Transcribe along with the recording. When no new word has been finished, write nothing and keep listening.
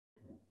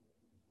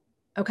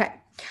Okay.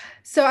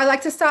 So I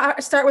like to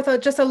start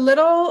with just a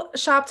little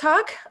shop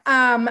talk.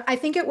 I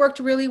think it worked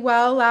really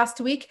well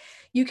last week.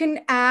 You can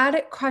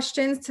add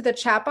questions to the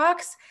chat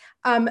box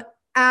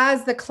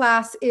as the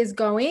class is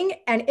going.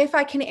 And if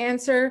I can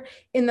answer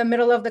in the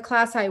middle of the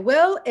class, I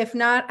will. If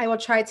not, I will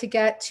try to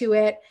get to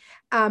it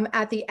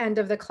at the end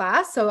of the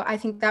class. So I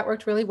think that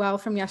worked really well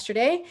from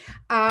yesterday.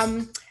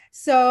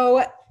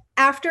 So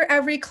after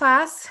every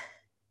class,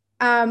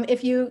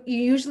 if you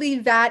usually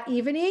that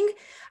evening,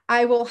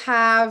 I will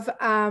have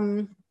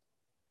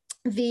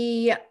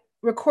the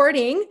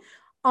recording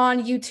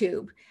on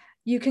YouTube.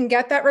 You can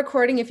get that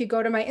recording if you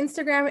go to my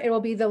Instagram. It will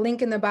be the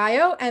link in the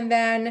bio. And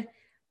then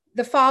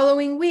the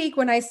following week,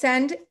 when I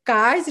send,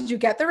 guys, did you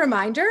get the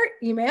reminder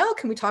email?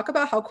 Can we talk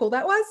about how cool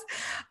that was?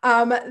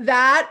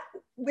 That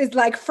is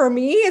like, for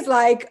me, is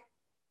like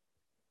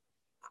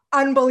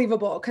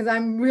unbelievable because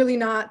I'm really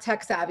not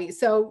tech savvy.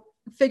 So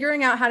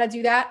figuring out how to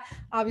do that,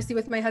 obviously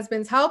with my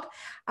husband's help,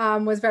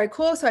 was very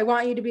cool. So I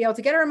want you to be able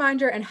to get a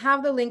reminder and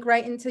have the link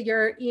right into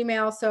your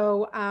email.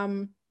 So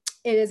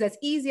it is as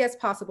easy as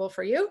possible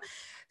for you.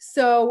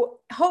 So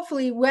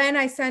hopefully when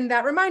I send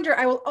that reminder,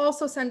 I will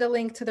also send a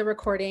link to the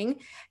recording.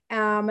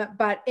 And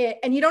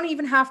you don't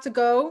even have to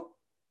go,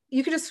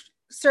 you can just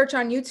search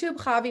on YouTube,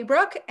 Javi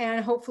Brook,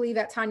 and hopefully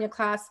that Tanya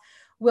class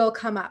will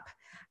come up.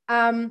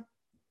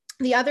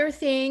 The other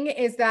thing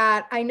is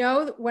that I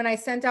know when I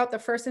sent out the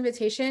first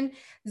invitation,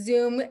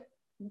 Zoom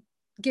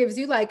gives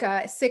you like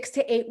a 6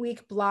 to 8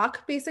 week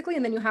block basically,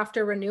 and then you have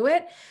to renew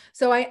it.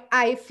 So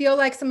I feel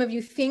like some of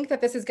you think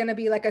that this is going to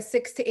be like a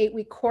 6 to 8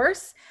 week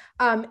course.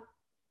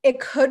 It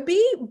could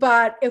be,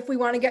 but if we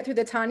want to get through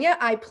the Tanya,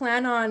 I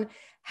plan on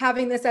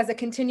having this as a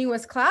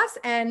continuous class,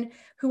 and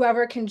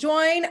whoever can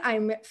join,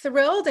 I'm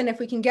thrilled. And if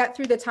we can get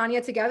through the Tanya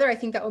together, I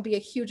think that will be a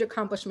huge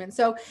accomplishment.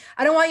 So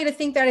I don't want you to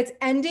think that it's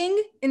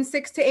ending in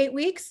 6 to 8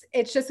 weeks.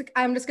 It's just,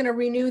 I'm just going to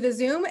renew the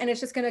Zoom and it's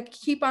just going to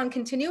keep on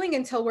continuing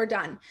until we're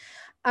done.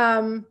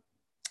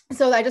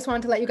 So I just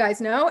wanted to let you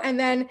guys know. And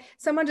then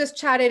someone just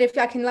chatted if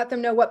I can let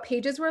them know what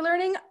pages we're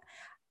learning.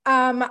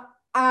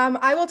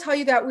 I will tell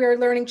you that we're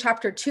learning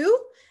chapter 2.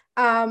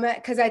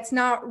 Because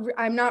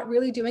I'm not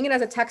really doing it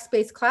as a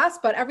text-based class,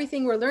 but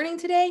everything we're learning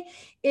today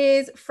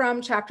is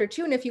from chapter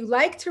 2. And if you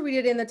like to read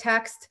it in the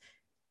text,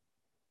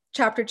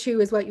 chapter 2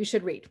 is what you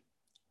should read.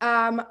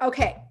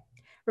 Okay,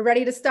 we're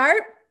ready to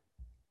start.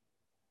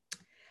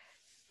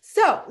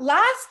 So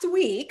last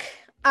week,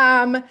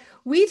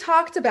 we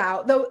talked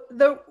about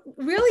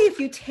really, if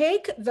you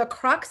take the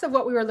crux of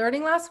what we were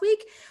learning last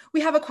week, we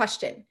have a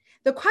question.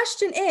 The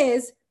question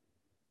is,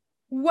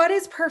 what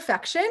is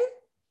perfection?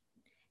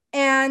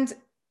 And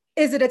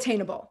is it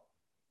attainable?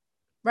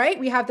 Right?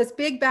 We have this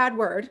big bad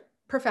word,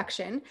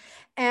 perfection.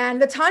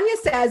 And the Tanya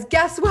says,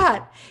 guess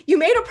what? You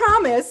made a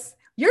promise,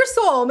 your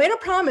soul made a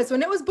promise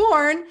when it was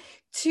born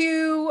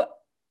to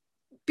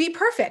be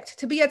perfect,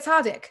 to be a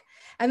tzaddik.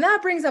 And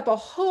that brings up a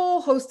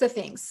whole host of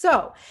things.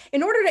 So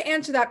in order to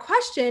answer that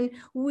question,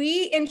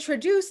 we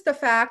introduced the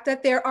fact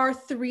that there are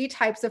 3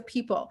 types of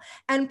people,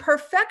 and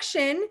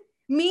perfection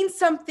means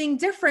something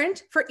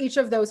different for each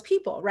of those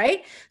people,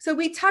 right? So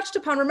we touched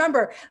upon,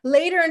 remember,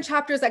 later in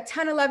chapters like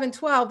 10, 11,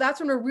 12, that's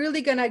when we're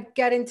really going to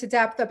get into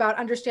depth about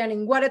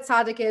understanding what a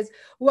tzaddik is,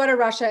 what a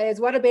rasha is,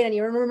 what a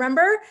beinoni.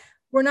 Remember,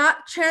 we're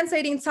not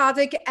translating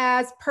tzaddik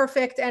as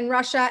perfect and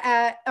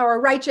rasha or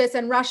righteous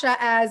and rasha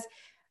as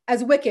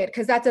wicked,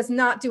 because that does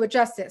not do it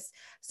justice.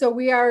 So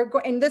we are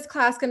in this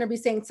class going to be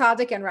saying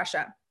tzaddik and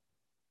rasha.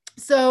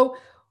 So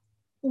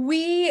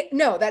we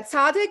know that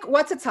tzaddik,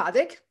 what's a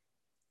tzaddik?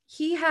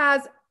 He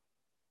has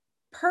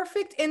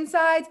perfect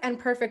insides and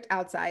perfect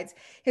outsides.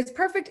 His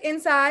perfect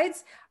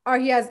insides are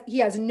he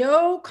has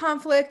no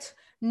conflict,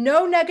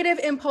 no negative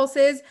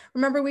impulses.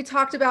 Remember, we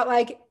talked about,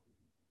 like,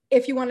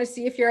 if you want to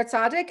see if you're a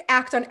tzaddik,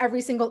 act on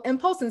every single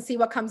impulse and see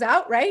what comes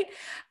out, right?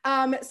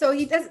 So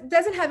he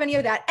doesn't have any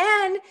of that.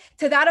 And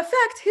to that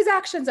effect, his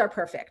actions are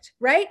perfect,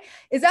 right?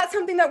 Is that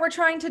something that we're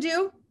trying to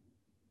do?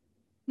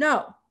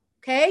 No.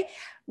 Okay.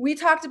 We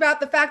talked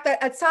about the fact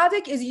that a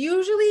tzaddik is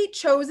usually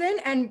chosen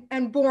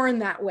and born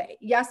that way.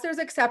 Yes, there's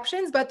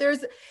exceptions, but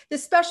there's the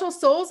special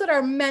souls that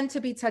are meant to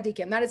be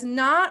tzaddikim. That is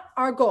not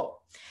our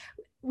goal.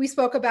 We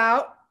spoke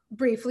about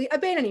briefly a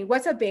beinoni.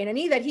 What's a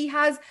beinoni? That he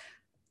has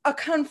a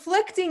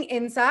conflicting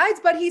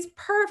insides, but he's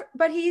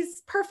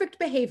perfect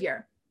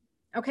behavior.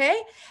 Okay.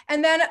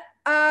 And then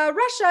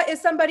rasha is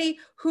somebody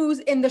who's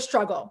in the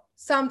struggle.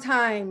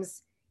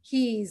 Sometimes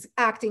he's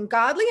acting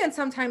godly and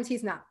sometimes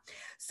he's not.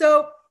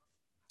 So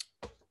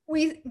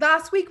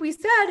last week we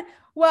said,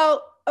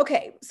 well,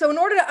 okay, so in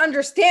order to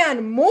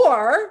understand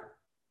more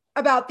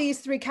about these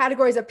 3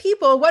 categories of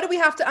people, what do we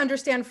have to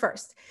understand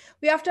first?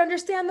 We have to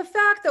understand the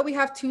fact that we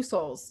have 2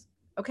 souls.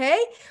 Okay,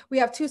 we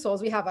have 2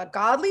 souls. We have a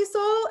godly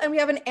soul and we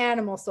have an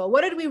animal soul.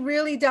 What did we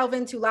really delve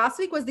into last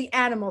week was the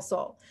animal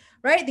soul,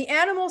 right? The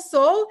animal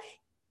soul,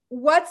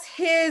 what's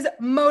his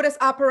modus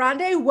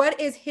operandi? What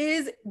is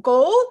his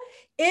goal?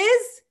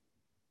 Is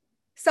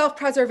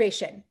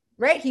self-preservation,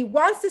 right? He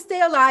wants to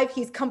stay alive.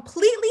 He's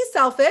completely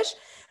selfish,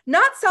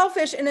 not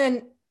selfish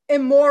in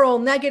immoral,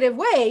 negative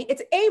way.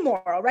 It's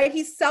amoral, right?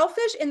 He's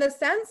selfish in the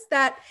sense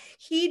that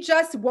he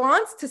just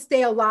wants to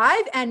stay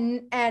alive,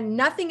 and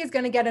nothing is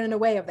going to get in the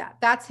way of that.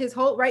 That's his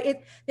whole,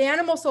 right? The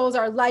animal soul is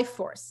our life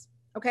force.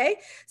 Okay.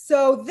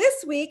 So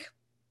this week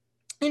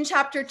in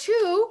chapter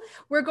 2,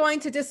 we're going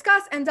to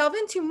discuss and delve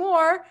into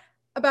more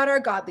about our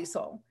godly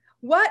soul.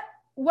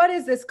 What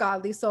is this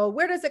godly soul?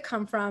 Where does it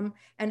come from?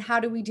 And how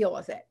do we deal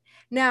with it?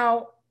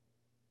 Now,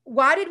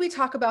 why did we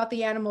talk about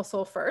the animal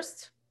soul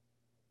first?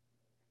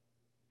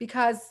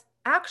 Because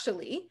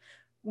actually,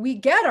 we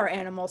get our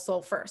animal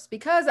soul first,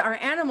 because our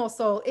animal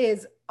soul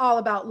is all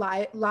about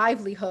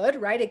livelihood,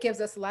 right? It gives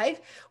us life.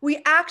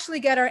 We actually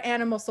get our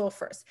animal soul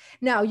first.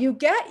 Now, you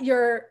get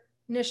your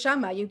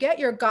neshama, you get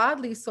your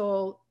godly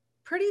soul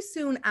pretty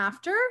soon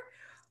after,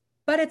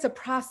 but it's a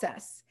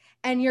process.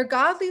 And your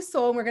godly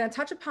soul, and we're going to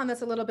touch upon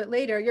this a little bit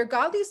later, your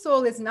godly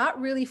soul is not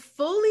really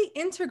fully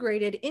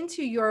integrated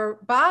into your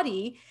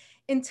body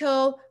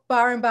until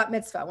bar and bat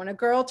mitzvah, when a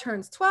girl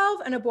turns 12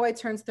 and a boy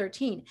turns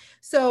 13.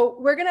 So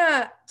we're going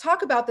to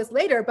talk about this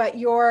later, but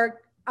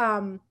your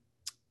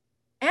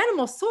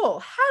animal soul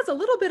has a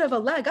little bit of a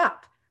leg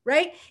up,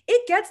 right?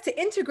 It gets to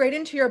integrate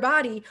into your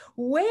body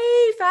way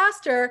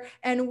faster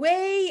and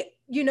way,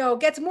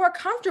 gets more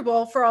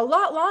comfortable for a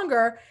lot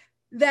longer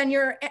than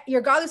your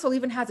godly soul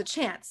even has a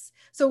chance.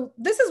 So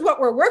this is what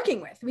we're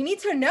working with. We need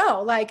to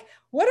know, like,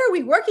 what are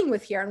we working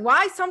with here, and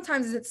why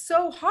sometimes is it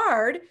so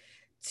hard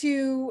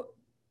to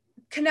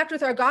connect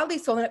with our godly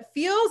soul, and it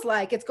feels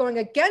like it's going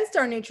against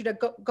our nature to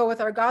go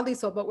with our godly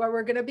soul. But what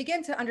we're going to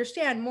begin to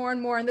understand more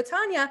and more in the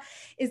Tanya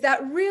is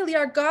that really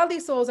our godly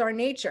soul is our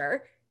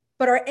nature,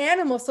 but our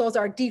animal soul is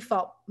our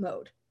default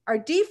mode. Our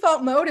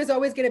default mode is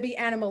always going to be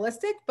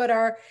animalistic, but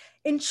our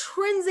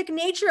intrinsic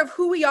nature of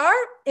who we are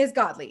is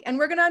godly. And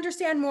we're going to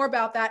understand more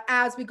about that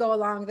as we go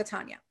along the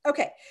Tanya.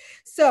 Okay,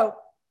 so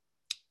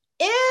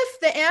if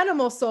the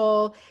animal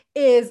soul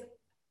is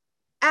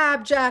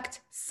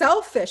abject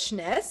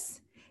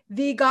selfishness,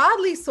 the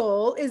godly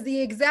soul is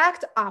the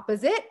exact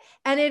opposite,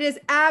 and it is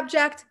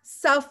abject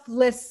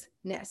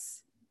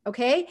selflessness.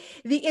 Okay,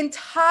 the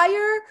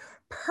entire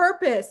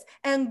purpose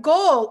and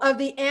goal of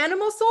the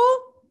animal soul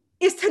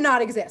is to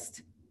not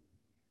exist.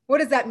 What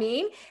does that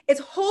mean?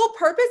 Its whole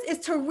purpose is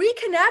to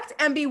reconnect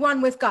and be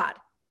one with God.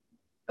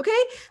 Okay,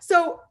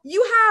 so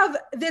you have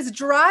this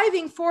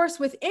driving force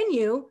within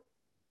you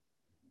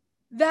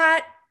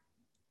that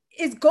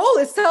its goal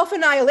is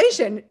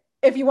self-annihilation,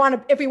 if we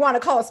want to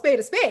call a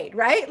spade,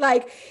 right?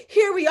 Like,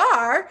 here we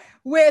are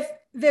with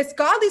this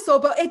godly soul,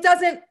 but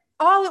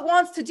all it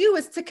wants to do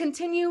is to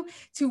continue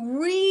to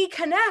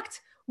reconnect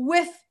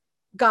with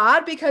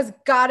God, because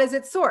God is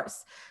its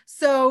source.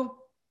 So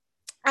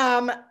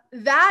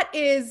that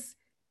is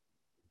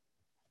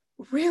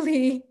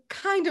really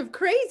kind of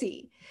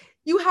crazy.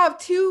 You have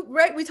two,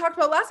 right? We talked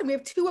about last time, we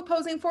have two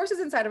opposing forces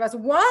inside of us.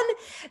 One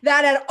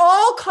that at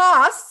all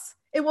costs,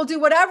 it will do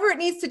whatever it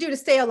needs to do to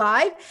stay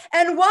alive.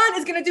 And one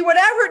is going to do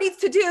whatever it needs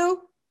to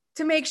do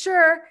to make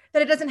sure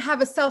that it doesn't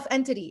have a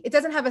self-entity. It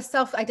doesn't have a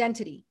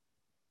self-identity.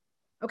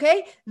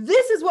 Okay?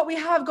 This is what we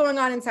have going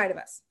on inside of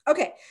us.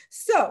 Okay,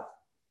 so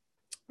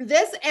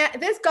this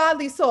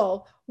godly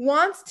soul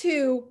wants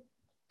to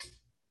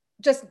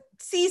just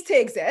cease to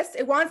exist.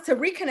 It wants to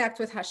reconnect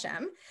with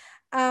Hashem.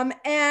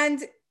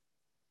 And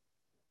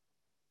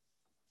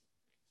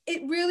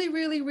it really,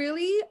 really,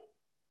 really,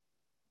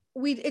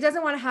 it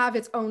doesn't want to have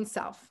its own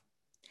self.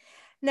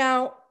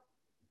 Now,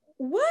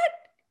 what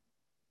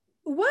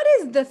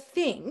is the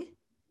thing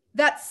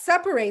that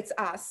separates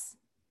us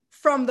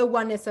from the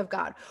oneness of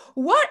God?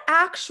 What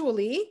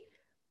actually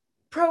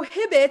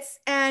prohibits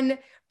and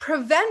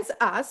prevents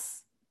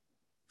us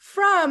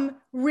from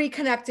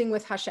reconnecting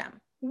with Hashem?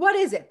 What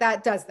is it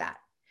that does that?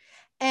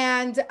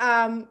 And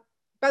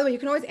by the way, you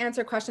can always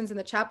answer questions in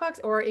the chat box,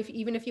 or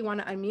even if you want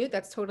to unmute,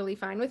 that's totally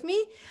fine with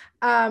me.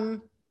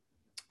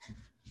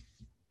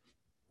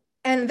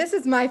 And this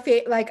is my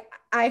favorite, like,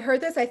 I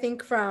heard this, I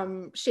think,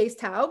 from Shais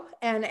Taub,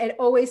 and it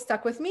always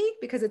stuck with me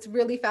because it's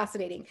really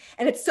fascinating.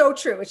 And it's so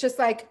true. It's just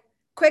like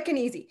quick and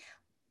easy.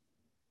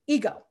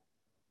 Ego.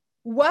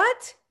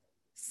 What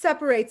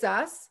separates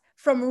us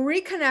from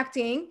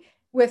reconnecting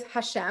with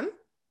Hashem?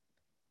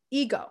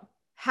 Ego.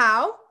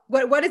 How?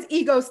 What does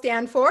ego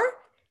stand for?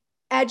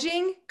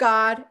 Edging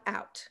God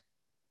out.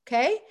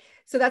 Okay?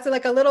 So that's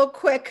like a little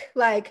quick,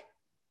 like,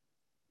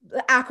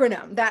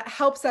 acronym that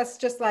helps us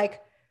just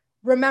like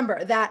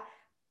remember that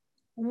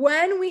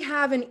when we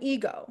have an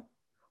ego,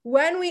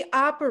 when we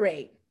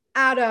operate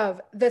out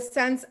of the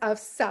sense of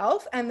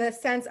self and the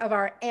sense of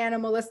our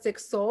animalistic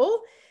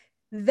soul,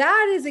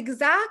 that is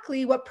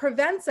exactly what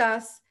prevents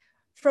us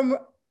from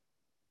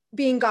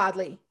being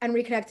godly and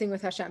reconnecting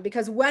with Hashem.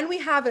 Because when we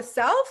have a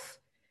self,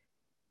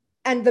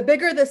 and the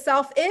bigger the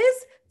self is,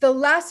 the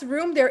less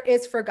room there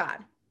is for God,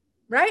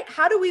 right?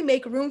 How do we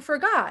make room for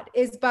God?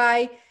 Is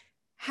by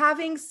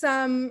having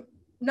some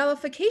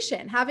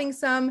nullification, having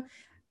some,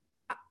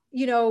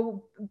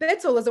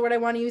 bittul is the word I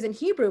want to use in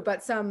Hebrew,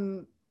 but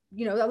some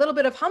a little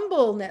bit of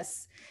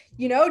humbleness,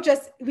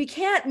 just, we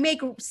can't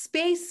make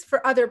space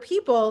for other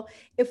people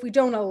if we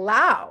don't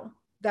allow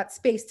that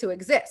space to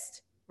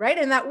exist. Right.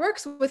 And that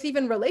works with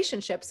even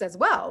relationships as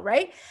well.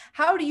 Right.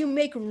 How do you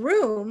make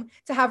room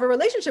to have a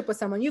relationship with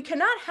someone? You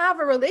cannot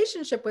have a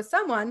relationship with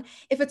someone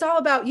if it's all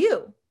about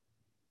you.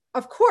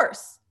 Of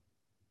course,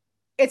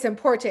 it's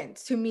important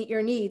to meet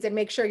your needs and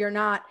make sure you're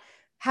not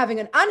having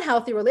an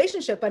unhealthy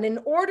relationship. But in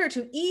order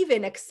to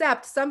even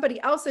accept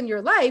somebody else in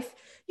your life,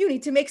 you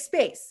need to make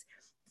space.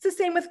 It's the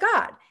same with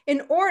God.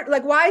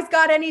 Why is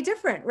God any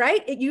different,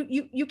 right?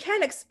 You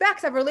can't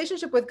expect to have a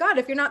relationship with God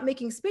if you're not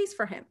making space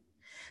for him.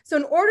 So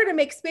in order to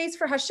make space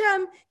for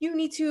Hashem,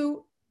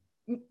 in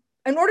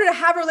order to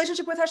have a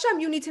relationship with Hashem,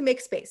 you need to make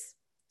space.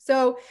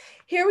 So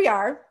here we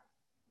are,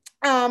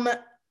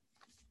 that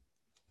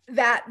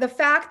the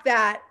fact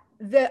that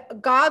the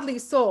godly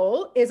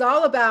soul is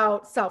all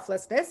about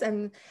selflessness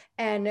and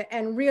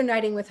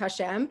reuniting with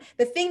Hashem.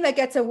 The thing that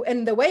gets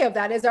in the way of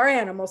that is our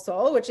animal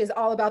soul, which is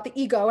all about the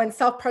ego and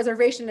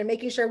self-preservation and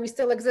making sure we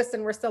still exist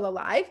and we're still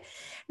alive.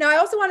 Now, I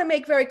also want to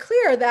make very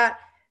clear that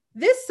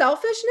this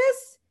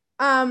selfishness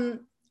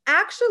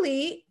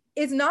actually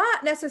is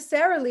not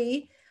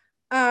necessarily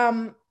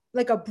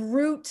like a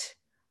brute,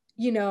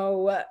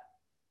 vile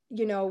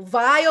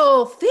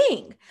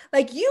thing.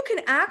 Like, you can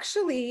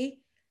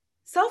actually,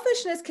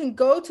 selfishness can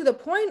go to the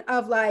point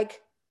of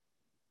like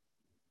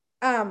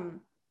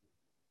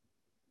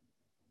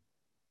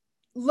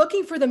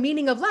looking for the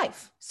meaning of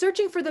life,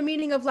 searching for the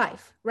meaning of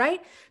life,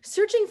 right?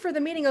 Searching for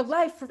the meaning of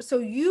life so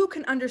you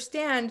can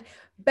understand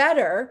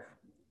better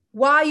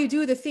why you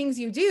do the things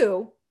you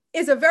do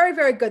is a very,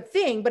 very good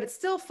thing, but it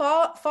still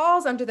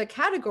falls under the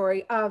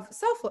category of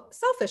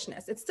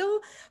selfishness. It still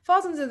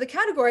falls into the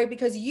category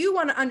because you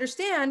want to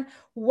understand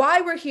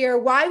why we're here,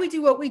 why we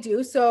do what we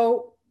do,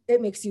 so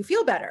it makes you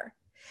feel better.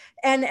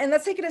 And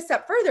let's take it a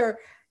step further.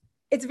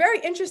 It's very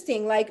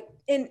interesting, like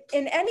in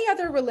any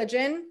other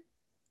religion,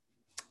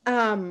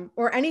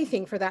 or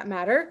anything for that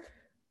matter,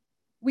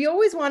 we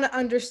always want to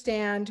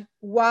understand,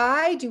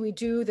 why do we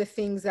do the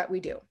things that we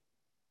do,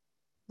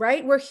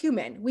 right? We're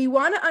human. We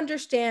want to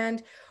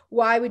understand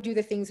why we do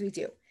the things we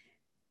do.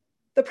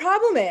 The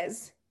problem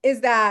is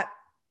that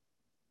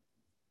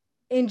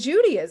in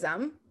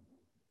Judaism,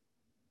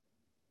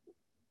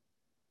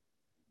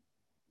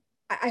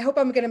 I hope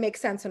I'm going to make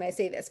sense when I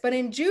say this, but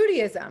in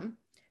Judaism,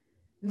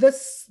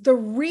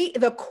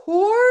 the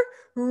core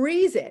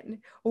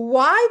reason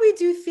why we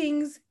do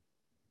things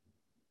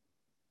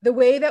the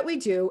way that we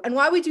do and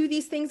why we do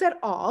these things at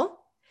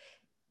all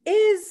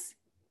is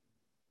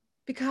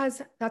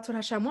because that's what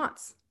Hashem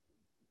wants,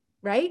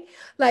 right?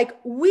 Like,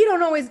 we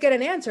don't always get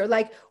an answer.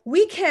 Like,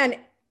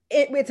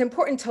 it's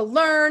important to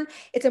learn.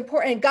 It's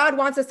important. God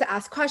wants us to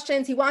ask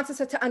questions. He wants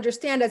us to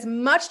understand as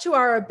much to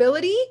our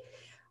ability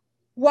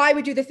why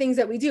we do the things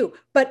that we do.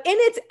 But in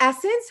its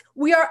essence,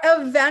 we are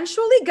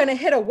eventually going to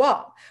hit a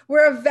wall.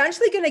 We're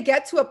eventually going to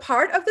get to a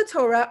part of the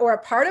Torah or a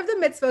part of the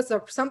mitzvahs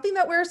or something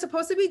that we're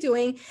supposed to be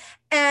doing.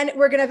 And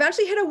we're going to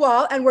eventually hit a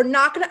wall, and we're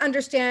not going to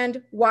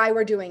understand why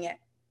we're doing it.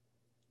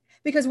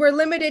 Because we're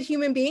limited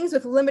human beings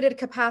with limited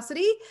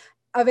capacity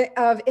of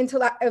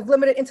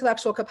limited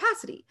intellectual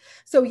capacity.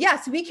 So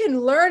yes, we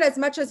can learn as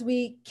much as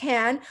we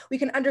can. We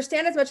can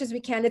understand as much as we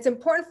can. It's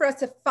important for us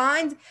to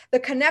find the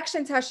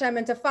connection to Hashem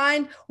and to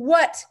find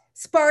what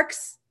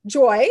sparks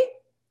joy,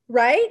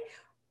 right?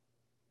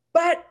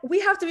 But we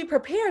have to be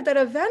prepared that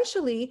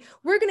eventually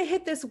we're going to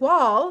hit this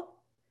wall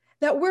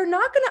that we're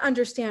not going to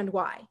understand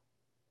why,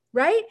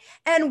 right?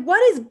 And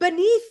what is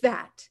beneath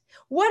that?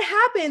 What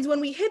happens when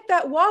we hit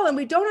that wall and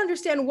we don't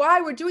understand why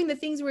we're doing the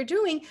things we're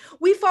doing?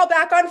 We fall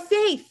back on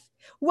faith.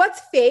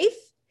 What's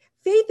faith?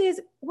 Faith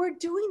is, we're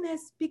doing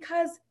this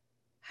because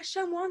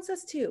Hashem wants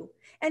us to.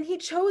 And he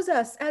chose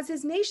us as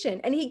his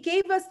nation. And he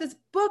gave us this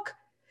book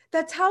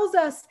that tells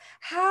us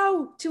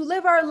how to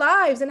live our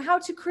lives and how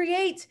to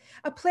create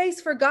a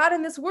place for God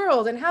in this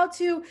world and how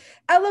to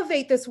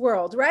elevate this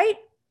world, right?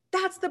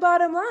 That's the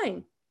bottom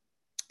line.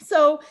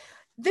 So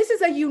this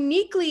is a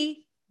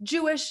uniquely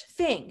Jewish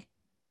thing.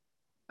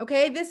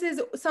 Okay, this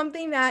is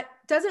something that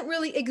doesn't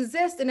really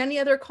exist in any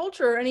other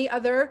culture or any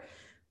other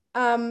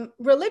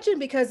religion,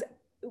 because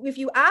if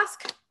you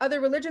ask other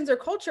religions or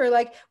culture,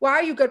 like, why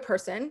are you a good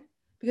person?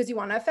 Because you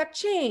want to affect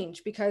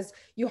change, because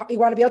you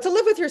want to be able to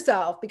live with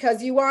yourself,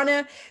 because you want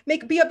to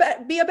be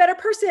a better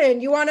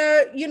person. You want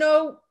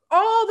to,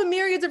 all the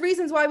myriads of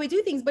reasons why we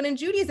do things. But in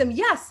Judaism,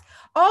 yes,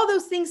 all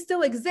those things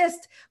still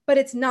exist, but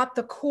it's not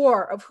the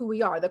core of who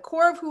we are. The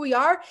core of who we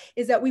are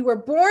is that we were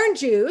born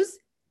Jews.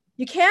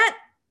 You can't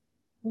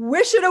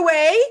wish it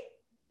away.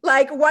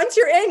 Like, once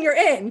you're in, you're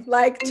in.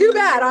 Like, too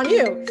bad on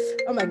you.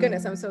 Oh my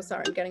goodness, I'm so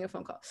sorry. I'm getting a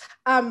phone call.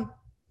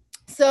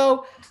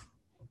 So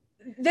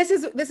this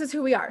is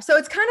who we are. So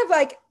it's kind of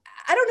like,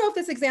 I don't know if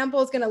this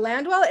example is going to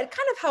land well. It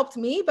kind of helped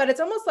me, but it's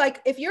almost like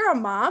if you're a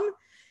mom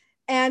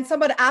and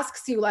somebody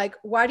asks you, like,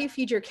 why do you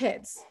feed your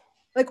kids?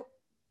 Like,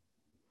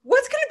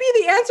 what's going to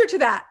be the answer to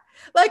that?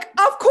 Like,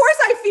 of course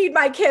I feed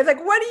my kids.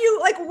 Like,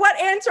 what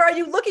answer are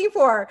you looking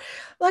for?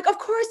 Like, of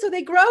course, so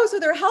they grow, so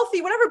they're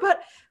healthy, whatever.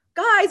 But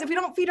guys, if we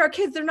don't feed our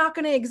kids, they're not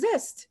going to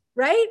exist,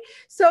 right?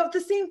 So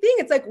the same thing.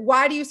 It's like,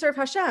 why do you serve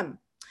Hashem?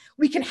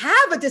 We can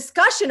have a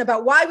discussion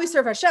about why we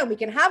serve Hashem. We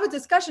can have a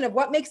discussion of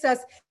what makes us,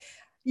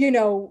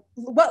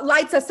 what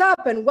lights us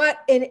up and what,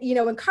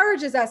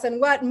 encourages us and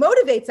what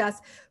motivates us.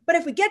 But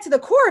if we get to the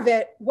core of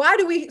it, why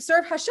do we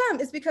serve Hashem?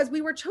 Is because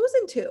we were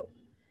chosen to,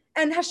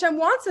 and Hashem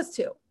wants us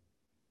to.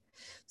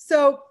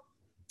 So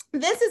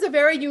this is a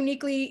very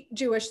uniquely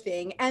Jewish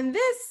thing. And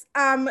this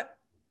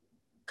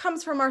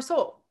comes from our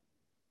soul.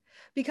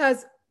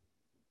 Because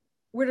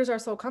where does our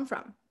soul come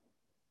from?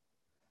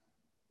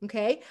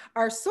 Okay,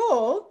 our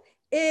soul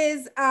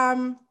is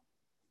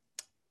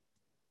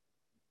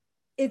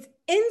its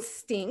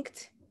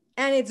instinct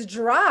and its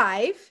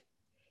drive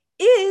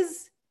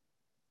is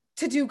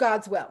to do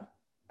God's will.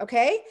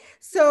 Okay,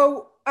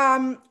 so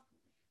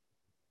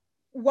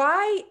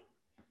why?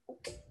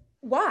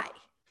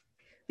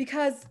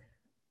 Because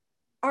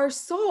our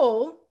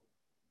soul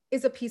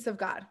is a piece of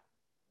God.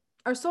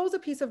 Our soul is a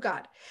piece of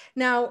God.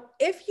 Now,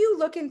 if you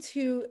look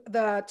into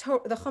the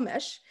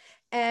Chumash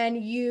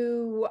and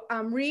you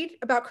read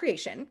about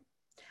creation,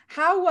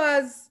 how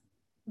was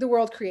the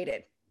world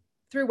created?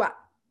 Through what?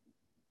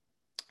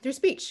 Through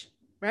speech,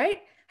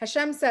 right?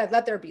 Hashem said,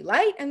 let there be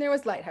light, and there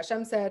was light.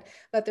 Hashem said,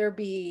 let there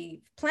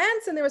be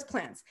plants, and there was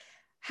plants.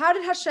 How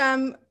did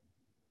Hashem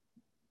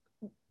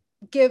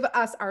give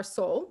us our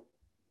soul?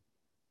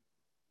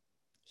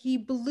 He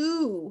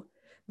blew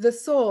the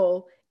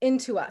soul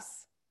into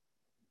us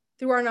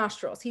through our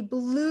nostrils. He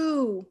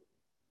blew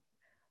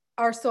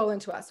our soul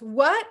into us.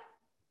 What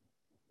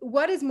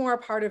is more a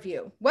part of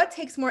you? What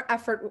takes more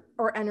effort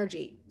or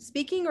energy?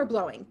 Speaking or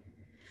blowing?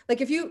 Like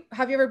have you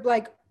ever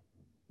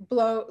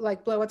blow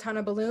a ton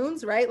of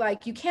balloons, right?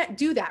 Like you can't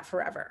do that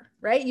forever,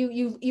 right?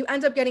 You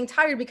end up getting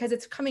tired because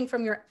it's coming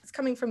from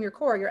your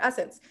core, your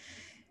essence.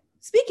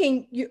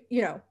 Speaking, you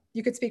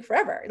could speak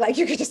forever. Like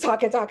you could just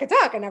talk and talk and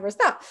talk and never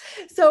stop.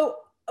 So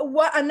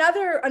what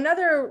another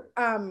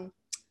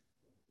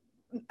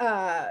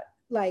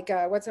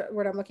what's the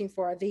word I'm looking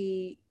for?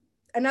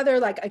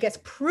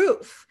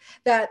 Proof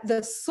that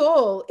the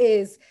soul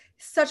is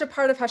such a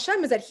part of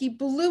Hashem is that he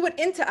blew it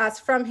into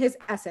us from his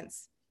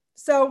essence.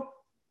 So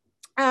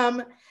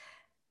the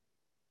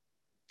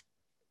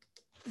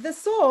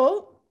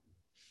soul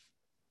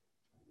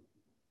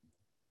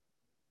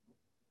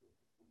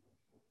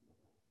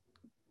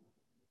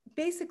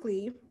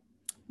basically,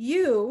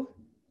 you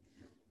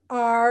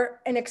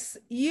are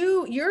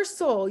your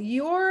soul,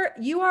 you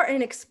are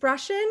an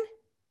expression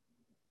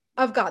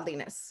of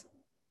godliness.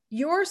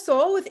 Your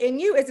soul within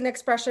you is an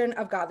expression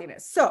of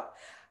godliness. So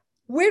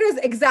where does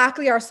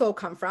exactly our soul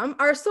come from?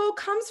 Our soul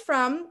comes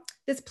from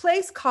this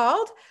place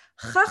called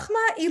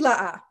Chachma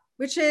Ila'ah,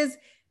 which is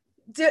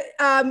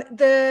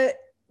the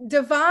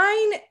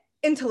divine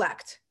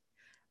intellect.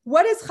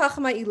 What is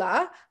Chachma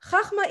Ila'ah?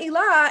 Chachma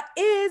Ila'ah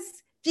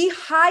is the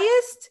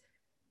highest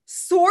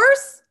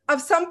source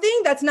of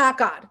something that's not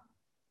God.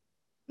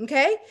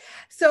 Okay?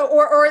 So,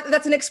 or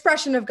that's an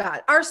expression of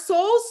God. Our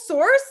soul's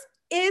source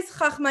is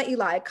Chachma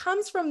Ila'ah. It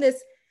comes from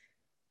this,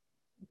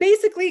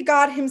 basically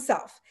God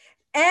himself.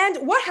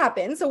 And what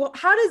happens? So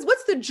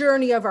what's the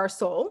journey of our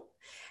soul?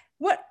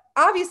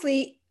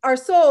 Obviously, our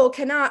soul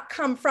cannot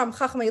come from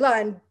Chachma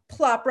Ila'ah and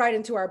plop right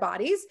into our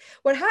bodies.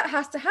 What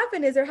has to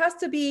happen is there has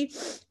to be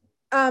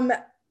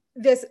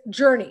this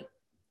journey,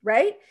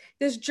 right?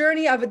 This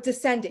journey of a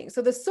descending.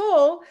 So the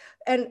soul,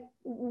 and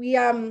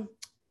we're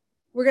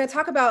going to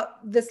talk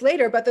about this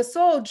later, but the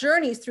soul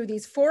journeys through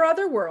these 4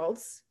 other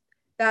worlds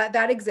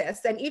that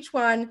exist, and each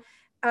one,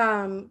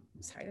 sorry,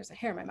 there's a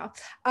hair in my mouth.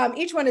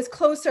 Each one is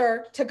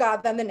closer to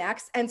God than the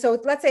next. And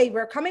so let's say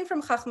we're coming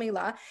from Chachma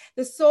Ila'ah,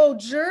 the soul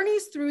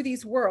journeys through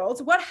these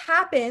worlds. What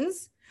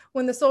happens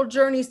when the soul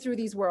journeys through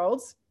these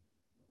worlds?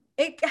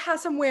 It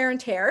has some wear and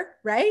tear,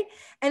 right?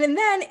 And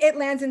then it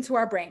lands into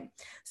our brain.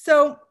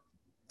 So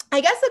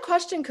I guess the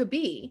question could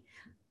be,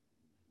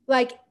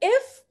 like,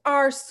 if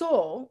our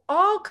soul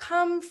all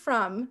come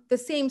from the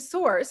same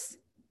source,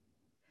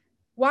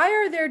 why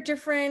are there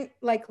different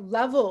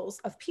levels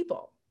of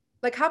people?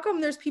 Like, how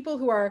come there's people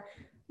who are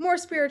more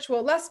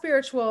spiritual, less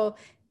spiritual?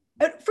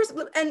 First,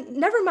 and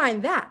never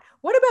mind that.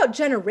 What about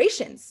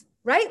generations,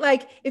 right?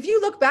 Like, if you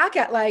look back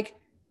at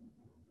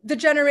the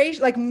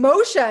generation, like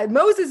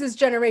Moses's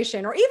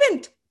generation, or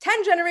even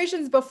 10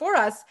 generations before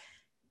us,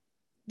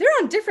 they're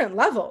on different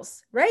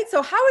levels, right?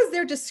 So how is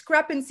there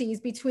discrepancies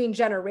between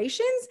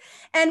generations?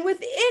 And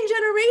within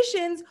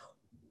generations,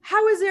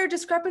 how is there a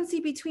discrepancy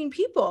between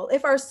people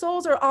if our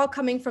souls are all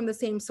coming from the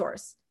same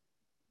source?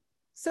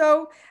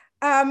 So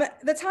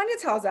the Tanya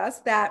tells us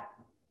that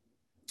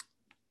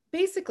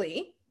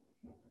basically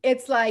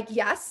it's like,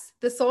 yes,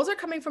 the souls are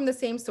coming from the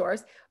same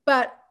source,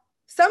 but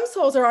some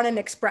souls are on an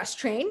express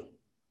train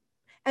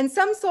and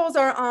some souls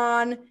are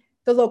on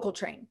the local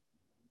train.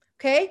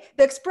 Okay,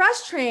 the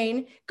express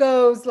train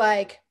goes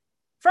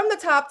from the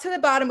top to the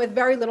bottom with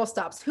very little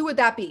stops. Who would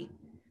that be?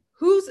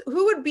 Who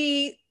would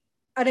be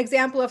an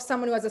example of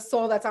someone who has a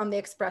soul that's on the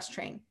express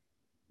train?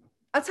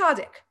 A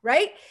tzaddik,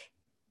 right?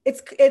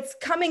 it's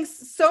coming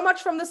so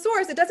much from the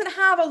source. It doesn't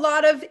have a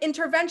lot of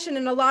intervention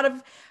and a lot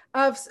of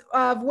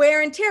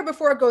wear and tear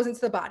before it goes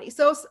into the body.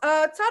 So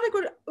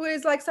tzaddik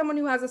is like someone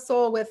who has a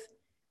soul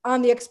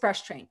on the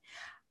express train.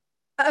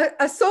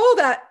 A soul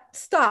that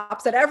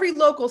stops at every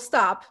local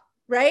stop,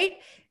 right,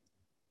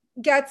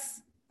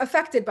 gets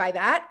affected by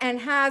that and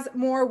has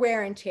more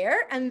wear and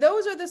tear. And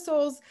those are the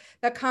souls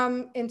that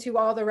come into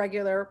all the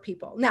regular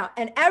people. Now,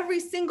 and every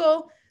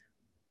single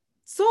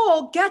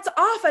soul gets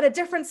off at a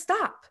different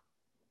stop.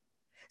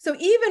 So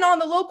even on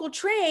the local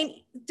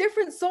train,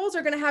 different souls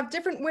are going to have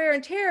different wear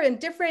and tear and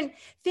different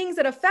things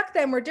that affect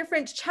them or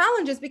different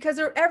challenges because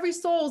every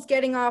soul's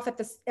getting off at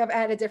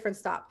a different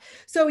stop.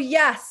 So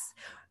yes,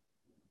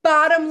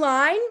 bottom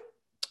line,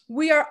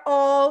 we are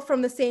all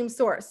from the same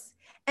source.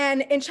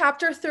 And in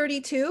chapter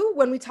 32,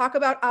 when we talk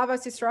about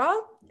Ahavas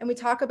Yisrael and we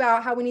talk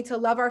about how we need to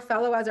love our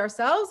fellow as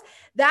ourselves,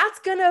 that's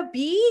going to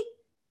be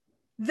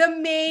the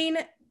main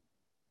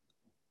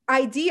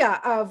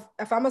idea of,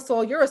 if I'm a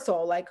soul, you're a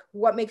soul, like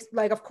what makes,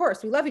 like, of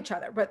course we love each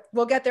other, but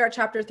we'll get there at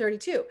chapter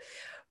 32.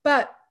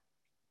 But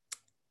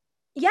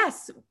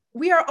yes,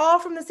 we are all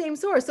from the same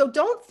source. So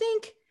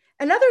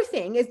another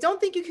thing is, don't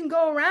think you can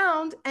go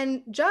around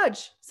and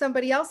judge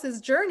somebody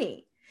else's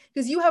journey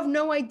because you have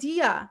no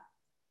idea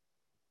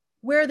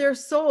where their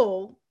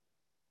soul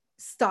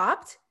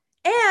stopped.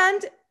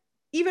 And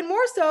even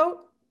more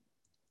so,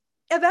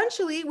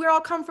 eventually we all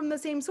come from the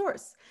same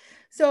source.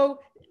 So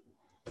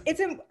I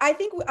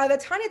think the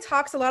Tanya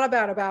talks a lot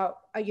about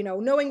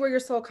knowing where your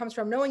soul comes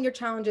from, knowing your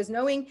challenges,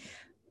 knowing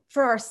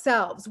for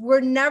ourselves. We're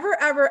never,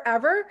 ever,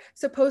 ever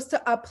supposed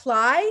to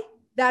apply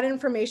that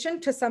information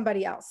to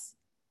somebody else.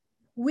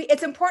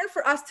 It's important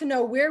for us to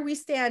know where we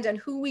stand and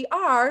who we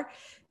are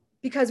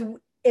because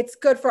it's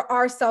good for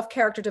our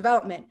self-character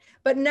development,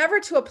 but never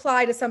to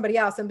apply to somebody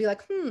else and be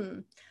like,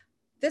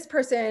 this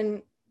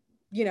person,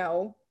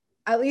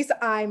 at least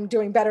I'm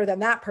doing better than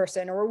that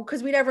person, or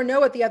because we never know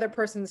what the other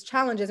person's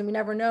challenge is and we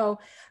never know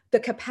the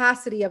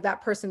capacity of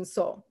that person's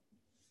soul.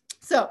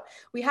 So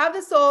we have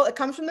the soul, it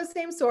comes from the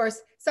same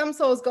source. Some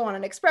souls go on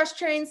an express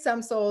train,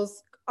 some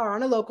souls are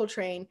on a local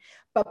train,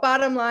 but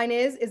bottom line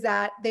is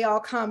that they all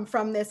come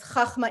from this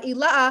Chachma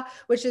Ila'a,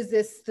 which is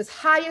this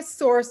highest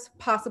source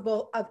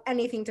possible of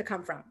anything to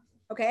come from,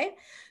 okay?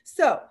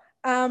 So,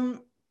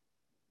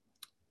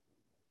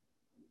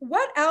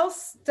 what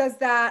else does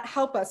that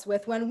help us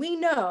with when we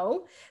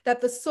know that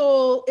the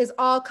soul is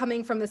all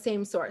coming from the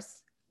same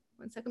source?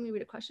 One second, let me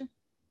read a question.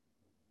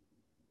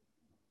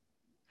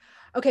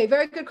 Okay,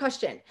 very good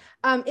question.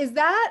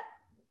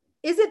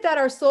 Is it that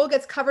our soul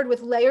gets covered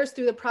with layers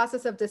through the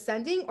process of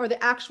descending, or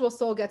the actual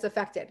soul gets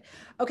affected?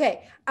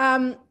 Okay,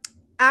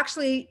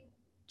 actually,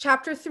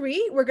 chapter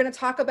 3, we're going to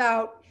talk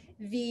about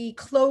the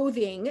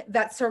clothing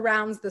that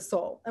surrounds the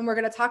soul. And we're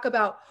going to talk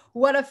about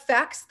what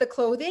affects the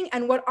clothing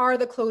and what are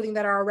the clothing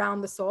that are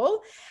around the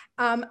soul.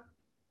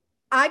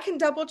 I can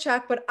double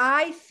check, but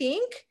I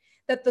think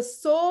that the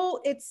soul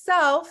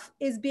itself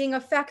is being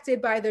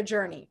affected by the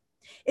journey.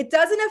 It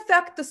doesn't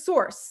affect the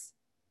source,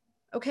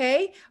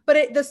 okay?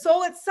 But the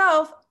soul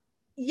itself,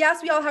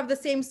 yes, we all have the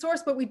same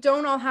source, but we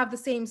don't all have the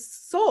same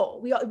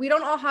soul. We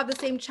don't all have the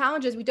same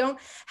challenges. We don't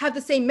have the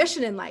same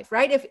mission in life,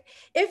 right?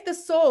 If the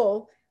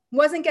soul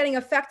wasn't getting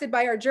affected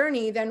by our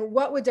journey, then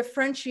what would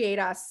differentiate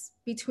us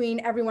between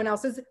everyone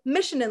else's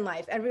mission in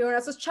life, everyone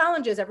else's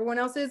challenges, everyone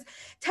else's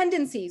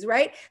tendencies,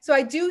 right? So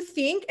I do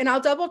think, and I'll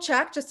double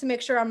check just to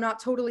make sure I'm not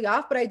totally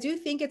off, but I do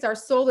think it's our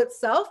soul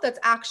itself that's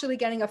actually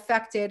getting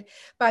affected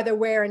by the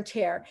wear and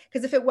tear.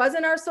 Because if it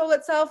wasn't our soul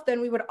itself, then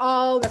we would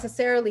all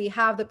necessarily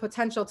have the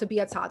potential to be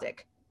a tzaddik,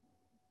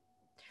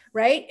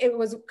 right? It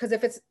was because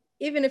if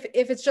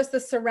it's just the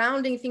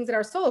surrounding things in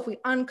our soul, if we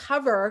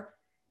uncover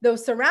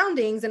those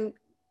surroundings and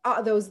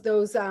those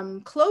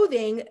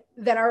clothing,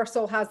 then our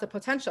soul has the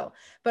potential.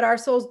 But our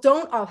souls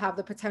don't all have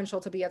the potential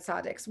to be a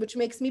tzaddiks, which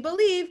makes me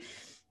believe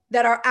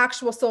that our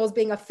actual soul is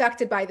being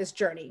affected by this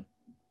journey.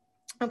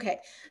 Okay,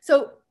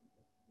 so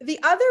the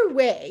other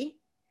way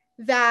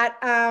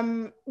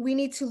that we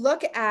need to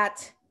look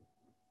at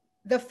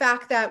the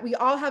fact that we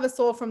all have a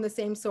soul from the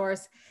same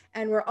source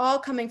and we're all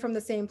coming from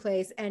the same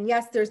place, and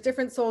yes, there's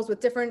different souls with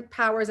different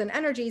powers and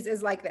energies,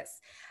 is like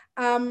this.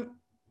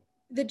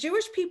 The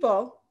Jewish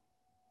people,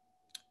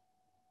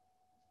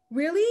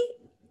 really,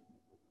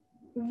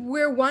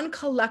 we're one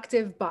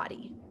collective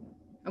body,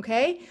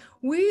 okay?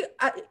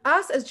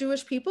 Us as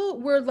Jewish people,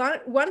 we're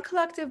one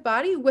collective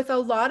body with a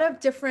lot of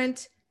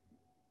different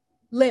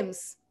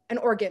limbs and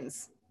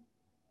organs,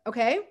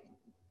 okay?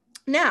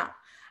 Now,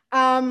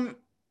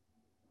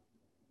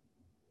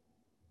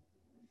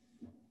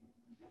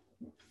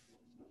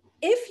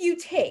 if you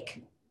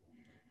take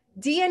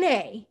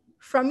DNA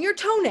from your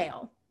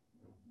toenail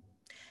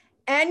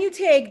and you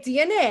take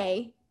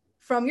DNA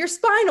from your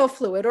spinal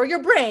fluid or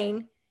your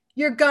brain,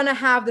 you're gonna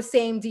have the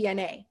same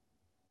DNA,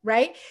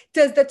 right?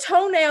 Does the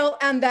toenail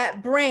and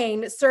that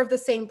brain serve the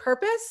same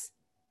purpose?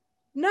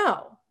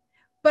 No,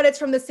 but it's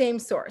from the same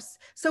source.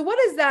 So what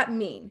does that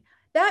mean?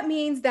 That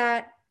means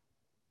that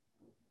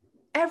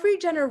every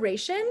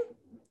generation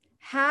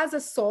has a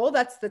soul,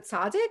 that's the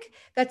tzaddik,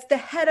 that's the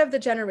head of the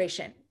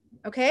generation,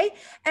 okay?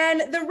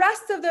 And the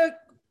rest of the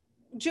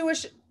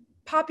Jewish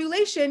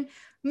population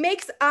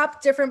makes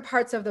up different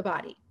parts of the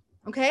body,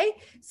 okay?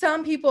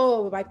 Some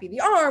people might be the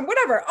arm,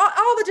 whatever,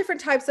 all the different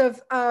types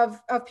of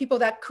people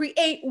that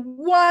create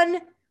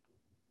one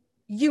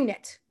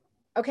unit,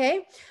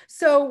 okay?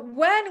 So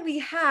when we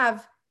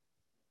have,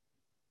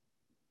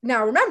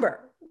 now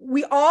remember,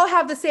 we all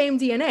have the same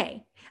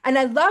DNA. And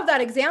I love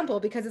that example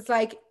because it's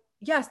like,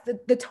 yes,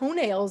 the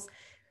toenails,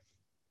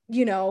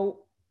 you know,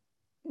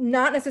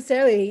 not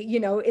necessarily, you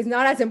know, is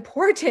not as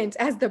important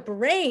as the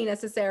brain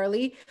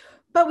necessarily,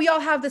 but we all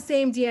have the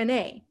same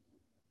DNA.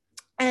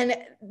 And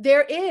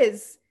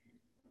there's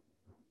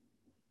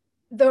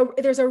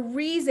a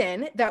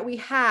reason that we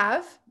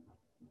have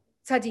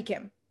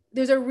tzaddikim.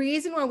 There's a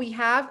reason why we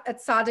have a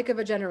tzaddik of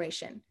a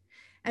generation.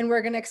 And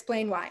we're going to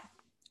explain why.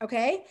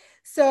 Okay.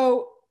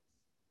 So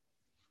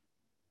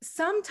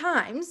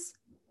sometimes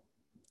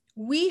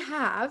we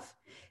have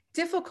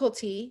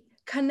difficulty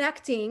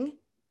connecting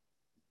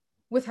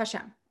with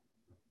Hashem.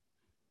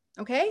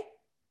 Okay.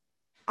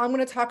 I'm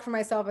going to talk for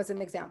myself as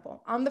an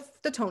example. I'm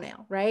the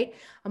toenail, right?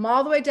 I'm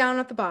all the way down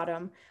at the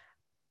bottom.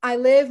 I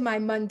live my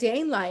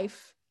mundane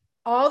life.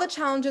 All the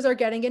challenges are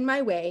getting in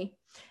my way.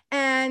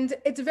 And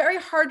it's very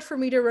hard for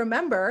me to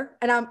remember.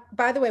 And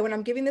by the way, when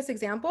I'm giving this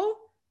example,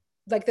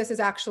 like this is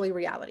actually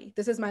reality.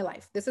 This is my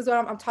life. This is what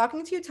I'm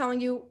talking to you,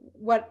 telling you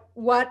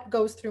what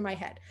goes through my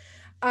head.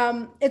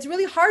 It's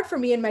really hard for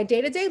me in my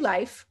day-to-day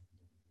life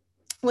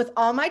with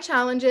all my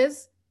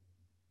challenges,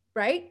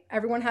 right?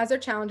 Everyone has their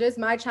challenges.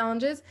 My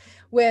challenges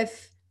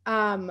with,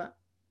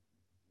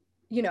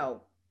 you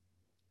know,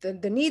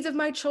 the needs of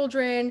my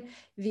children,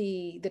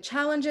 the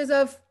challenges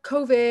of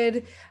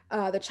COVID,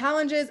 the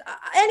challenges,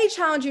 any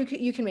challenge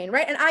you can name,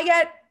 right? And I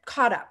get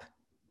caught up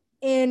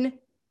in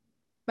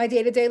my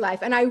day-to-day life.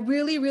 And I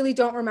really, really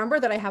don't remember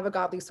that I have a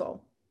godly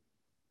soul.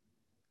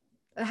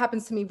 That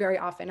happens to me very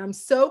often. I'm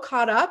so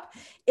caught up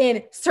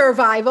in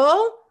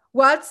survival.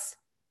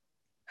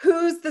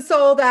 Who's the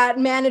soul that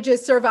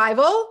manages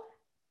survival?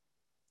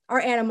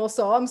 Our animal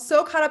soul. I'm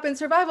so caught up in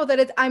survival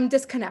that I'm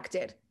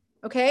disconnected.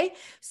 Okay.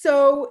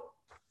 So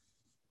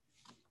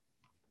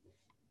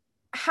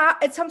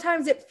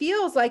sometimes it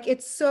feels like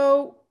it's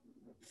so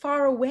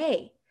far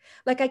away.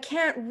 Like I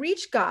can't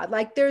reach God.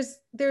 Like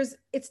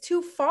it's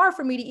too far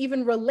for me to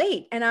even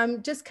relate, and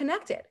I'm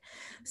disconnected.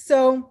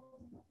 So,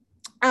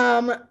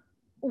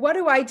 what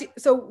do I do?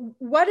 So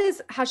what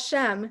does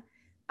Hashem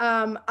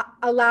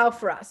allow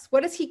for us?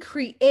 What does he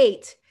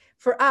create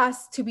for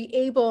us to be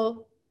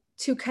able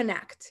to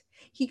connect?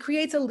 He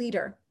creates a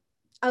leader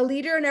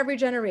in every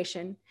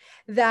generation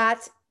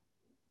that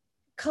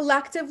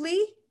collectively,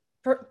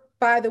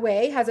 by the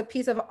way, has a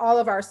piece of all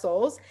of our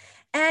souls.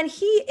 And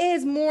he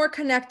is more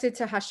connected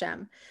to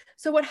Hashem.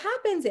 So what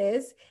happens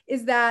is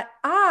that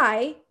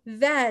I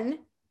then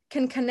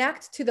can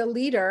connect to the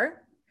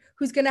leader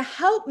who's going to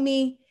help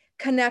me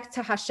connect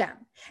to Hashem.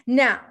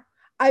 Now,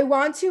 I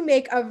want to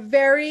make a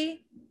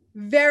very,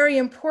 very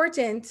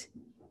important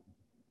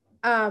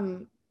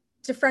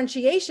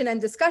differentiation and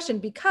discussion,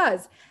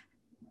 because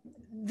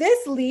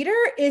this leader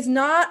is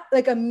not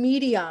like a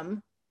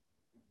medium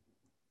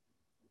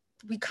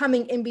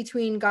becoming in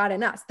between God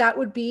and us. That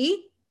would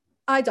be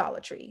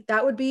idolatry.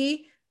 That would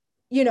be,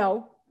 you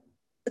know,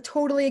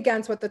 totally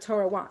against what the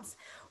Torah wants.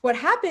 What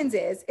happens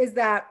is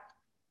that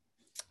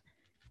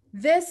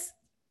this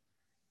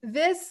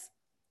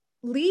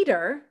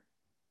leader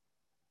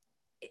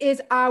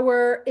is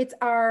our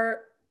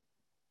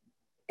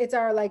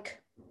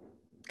like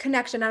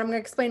connection. And I'm going to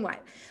explain why.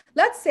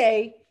 Let's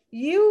say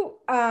you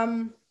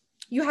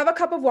have a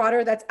cup of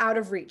water that's out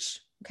of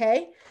reach.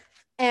 Okay.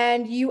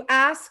 And you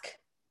ask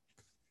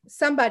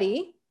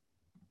somebody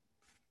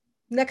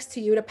next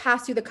to you to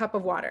pass you the cup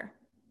of water.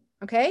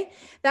 Okay.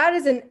 That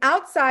is an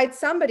outside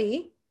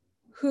somebody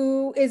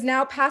who is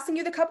now passing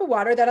you the cup of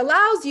water that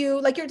allows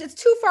you, like it's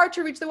too far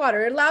to reach the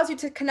water. It allows you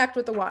to connect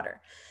with the water.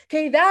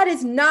 Okay. That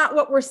is not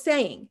what we're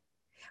saying.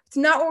 It's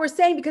not what we're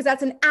saying, because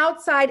that's an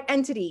outside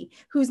entity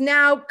who's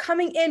now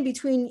coming in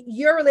between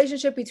your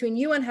relationship between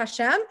you and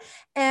Hashem.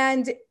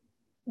 And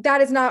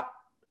that is not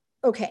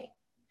okay.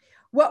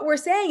 What we're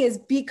saying is,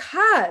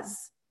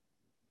 because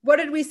what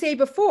did we say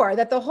before?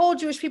 That the whole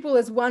Jewish people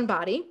is one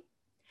body.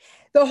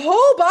 The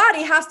whole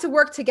body has to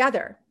work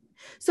together.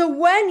 So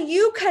when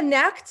you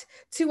connect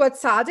to a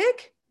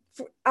tzaddik,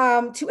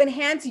 to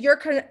enhance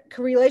your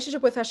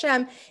relationship with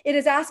Hashem, it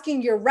is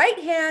asking your right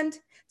hand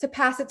to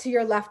pass it to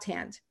your left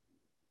hand.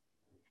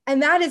 And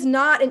that is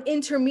not an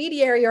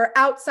intermediary or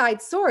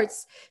outside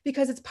source,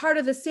 because it's part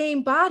of the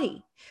same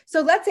body. So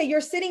let's say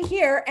you're sitting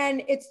here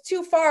and it's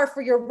too far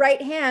for your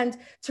right hand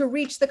to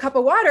reach the cup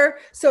of water.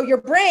 So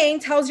your brain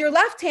tells your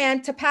left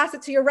hand to pass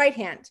it to your right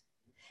hand.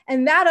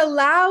 And that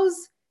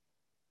allows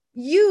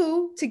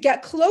you to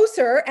get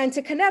closer and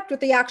to connect with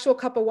the actual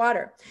cup of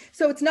water.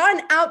 So it's not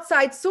an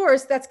outside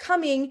source that's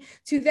coming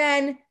to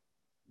then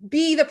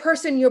be the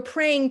person you're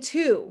praying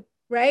to,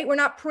 right? We're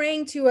not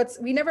praying to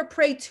we never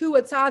pray to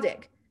a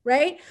tzaddik.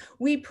 right?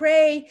 We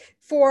pray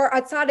for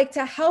a tzaddik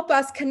to help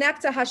us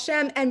connect to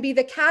Hashem and be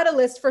the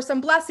catalyst for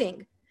some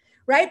blessing,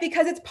 right?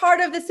 Because it's part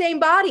of the same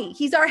body.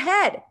 He's our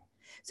head.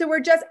 So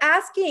we're just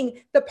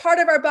asking the part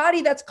of our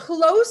body that's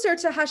closer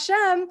to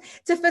Hashem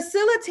to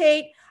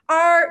facilitate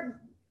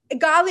our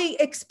godly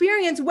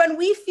experience when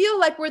we feel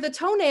like we're the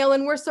toenail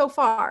and we're so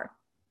far.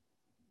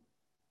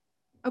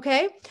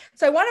 Okay,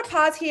 so I want to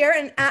pause here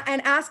and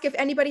ask if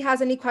anybody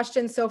has any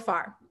questions so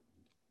far.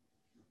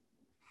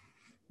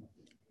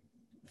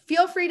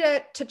 Feel free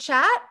to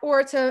chat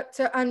or to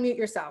unmute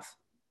yourself.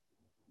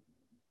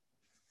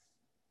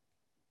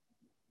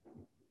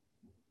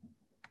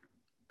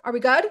 Are we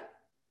good?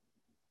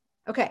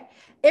 Okay,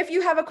 if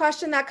you have a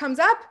question that comes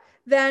up,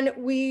 then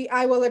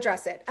I will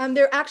address it.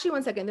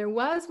 One second, there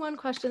was one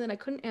question that I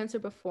couldn't answer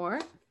before.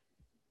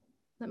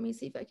 Let me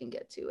see if I can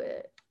get to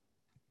it.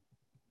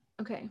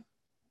 Okay.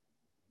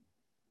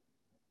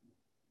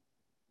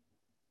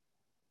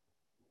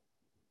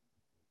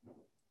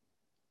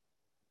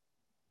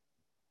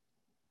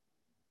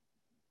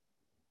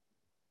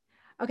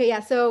 Okay,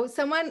 yeah, so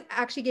someone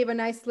actually gave a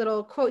nice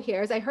little quote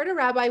here. I heard a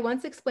rabbi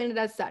once explain it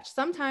as such.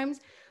 Sometimes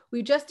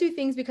we just do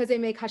things because they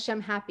make Hashem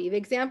happy. The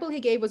example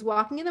he gave was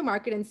walking in the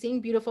market and seeing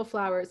beautiful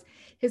flowers.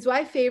 His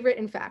wife favorite,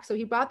 in fact. So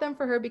he brought them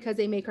for her because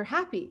they make her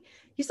happy.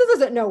 He still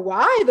doesn't know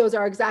why those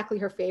are exactly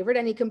her favorite.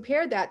 And he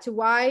compared that to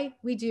why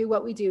we do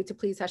what we do to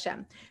please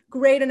Hashem.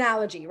 Great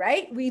analogy,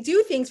 right? We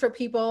do things for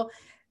people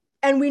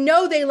and we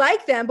know they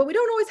like them, but we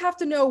don't always have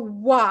to know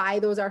why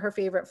those are her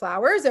favorite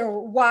flowers or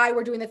why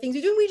we're doing the things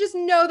we do. We just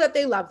know that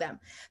they love them.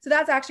 So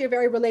that's actually a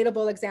very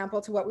relatable example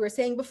to what we were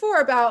saying before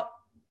about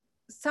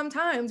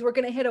sometimes we're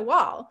going to hit a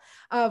wall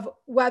of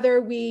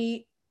whether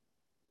we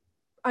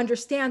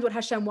understand what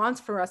Hashem wants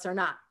for us or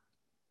not.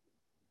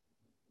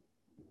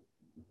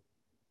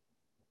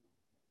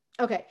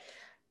 Okay.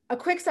 A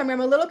quick summary.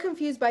 I'm a little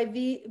confused by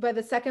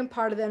the second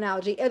part of the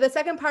analogy. The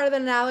second part of the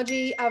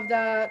analogy of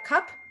the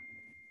cup.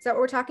 Is that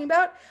what we're talking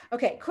about?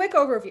 Okay, quick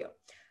overview.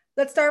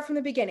 Let's start from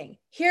the beginning.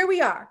 Here we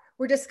are.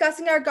 We're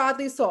discussing our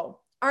godly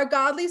soul. Our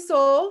godly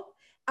soul,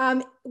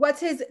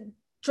 what's his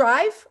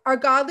drive? Our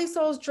godly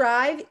soul's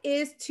drive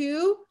is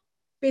to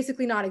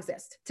basically not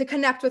exist, to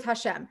connect with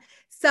Hashem.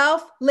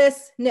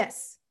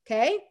 Selflessness,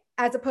 okay?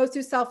 As opposed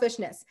to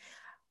selfishness.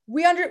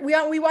 We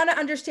want to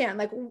understand,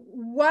 like,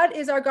 what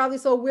is our godly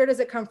soul? Where does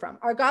it come from?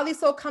 Our godly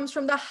soul comes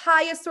from the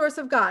highest source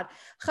of God,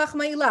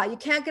 Chachma Ilah. You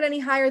can't get any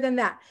higher than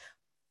that.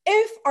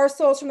 If our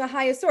soul's from the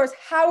highest source,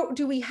 how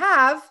do we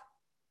have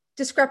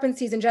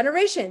discrepancies in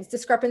generations,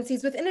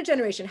 discrepancies within a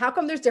generation? How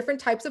come there's different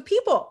types of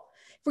people?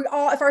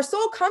 If our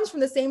soul comes from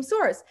the same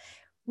source,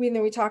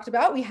 we talked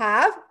about, we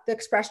have the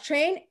express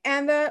train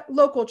and the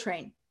local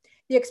train.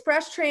 The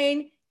express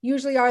train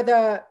usually are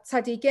the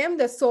tzaddikim,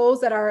 the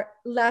souls that are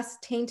less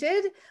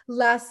tainted,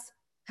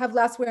 have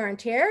less wear and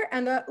tear,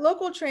 and the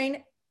local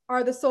train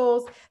are the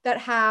souls that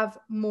have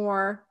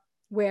more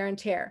wear and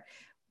tear.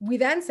 We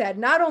then said,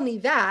 not only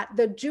that,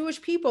 the Jewish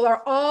people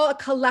are all a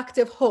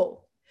collective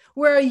whole.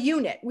 We're a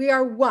unit. We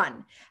are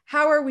one.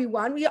 How are we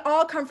one? We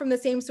all come from the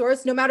same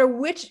source. No matter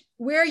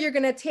where you're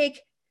going to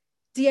take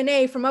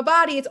DNA from a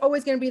body, it's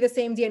always going to be the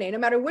same DNA. No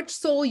matter which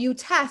soul you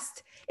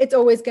test, it's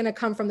always going to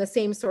come from the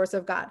same source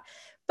of God.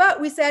 But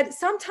we said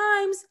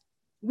sometimes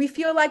we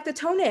feel like the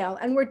toenail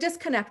and we're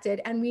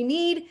disconnected and we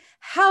need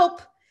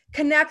help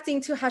connecting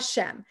to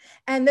Hashem.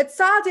 And the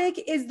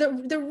tzaddik is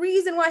the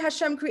reason why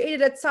Hashem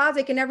created a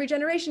tzaddik in every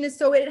generation is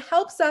so it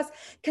helps us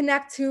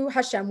connect to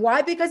Hashem.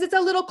 Why? Because it's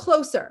a little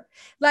closer,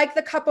 like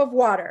the cup of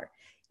water.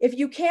 If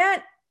you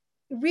can't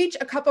reach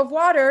a cup of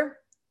water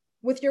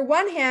with your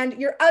one hand,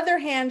 your other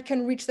hand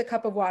can reach the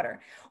cup of water.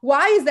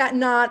 Why is that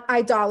not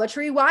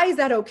idolatry? Why is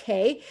that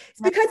okay?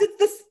 It's because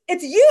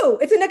it's you.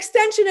 It's an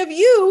extension of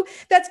you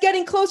that's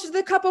getting closer to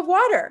the cup of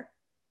water.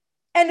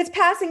 And it's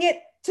passing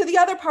it to the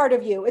other part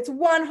of you. It's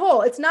one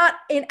whole. It's not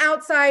an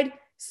outside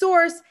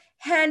source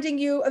handing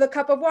you the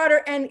cup of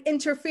water and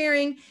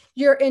interfering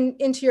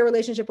into your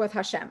relationship with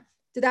Hashem.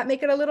 Did that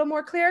make it a little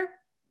more clear?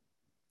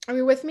 Are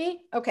you with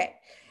me? Okay,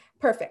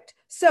 perfect.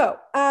 So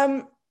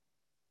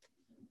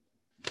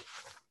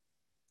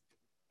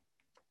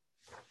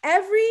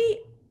every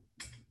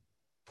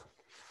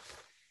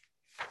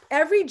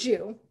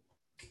Jew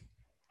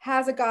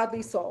has a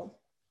godly soul.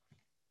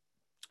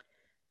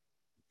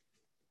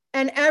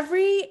 And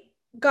every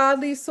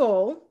godly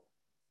soul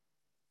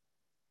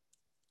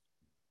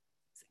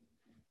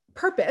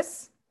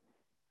purpose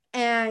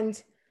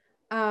and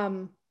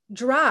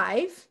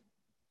drive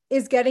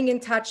is getting in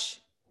touch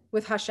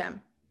with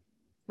Hashem,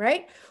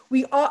 right?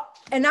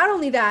 And not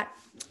only that,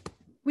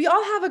 we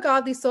all have a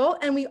godly soul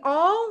and we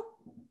all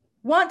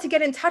want to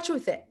get in touch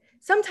with it.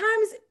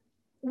 Sometimes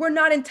we're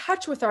not in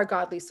touch with our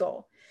godly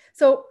soul.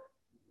 So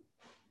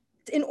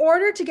in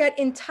order to get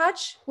in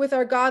touch with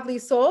our godly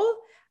soul,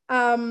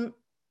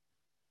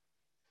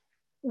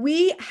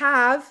 we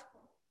have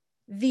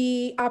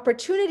the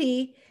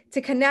opportunity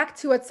to connect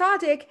to a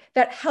tzaddik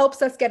that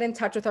helps us get in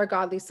touch with our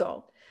godly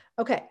soul.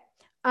 Okay.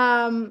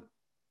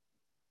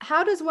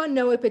 How does one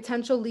know a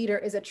potential leader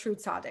is a true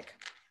tzaddik?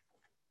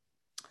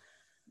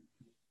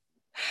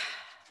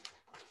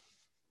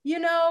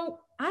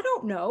 I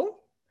don't know.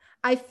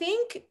 I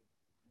think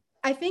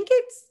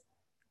it's,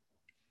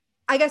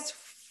 I guess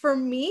for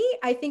me,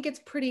 I think it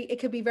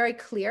could be very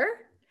clear.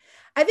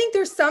 I think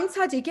there's some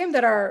tzaddikim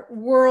that are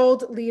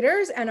world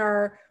leaders and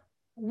are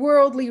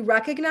worldly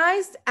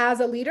recognized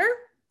as a leader.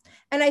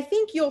 And I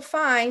think you'll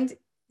find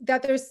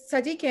that there's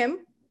tzaddikim,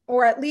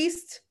 or at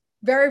least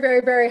very,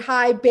 very, very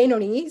high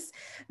Benonis,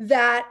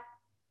 that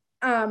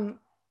are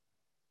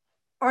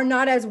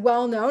not as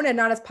well known and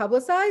not as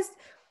publicized,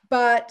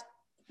 but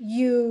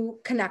you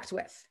connect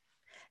with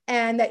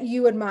and that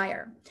you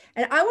admire.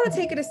 And I want to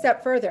take it a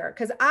step further,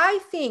 because I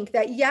think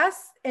that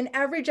yes, in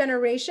every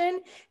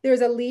generation,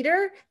 there's a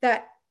leader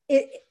that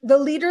the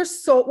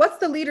leader's soul, what's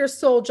the leader's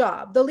sole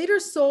job? The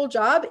leader's sole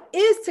job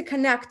is to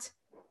connect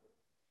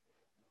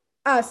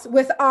us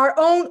with our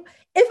own,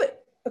 if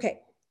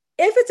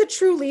it's a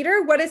true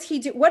leader, what does he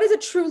do? What is a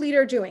true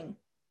leader doing?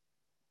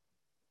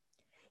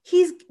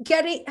 He's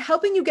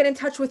helping you get in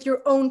touch with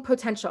your own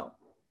potential.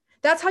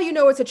 That's how you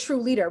know it's a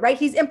true leader, right?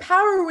 He's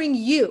empowering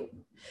you.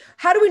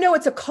 How do we know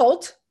it's a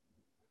cult?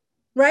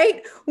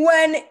 Right?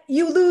 When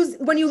you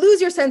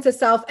lose your sense of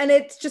self and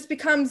it just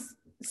becomes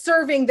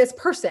serving this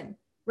person,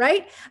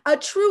 right? A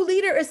true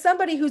leader is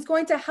somebody who's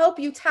going to help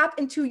you tap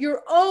into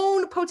your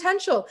own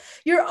potential,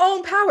 your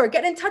own power,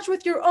 get in touch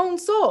with your own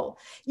soul.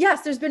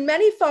 Yes, there's been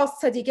many false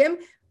tzaddikim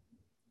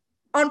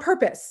on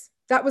purpose.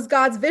 That was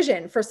God's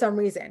vision for some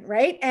reason,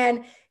 right?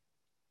 And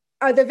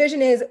the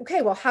vision is,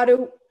 okay, well, how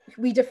do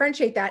we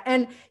differentiate that?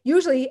 And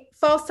usually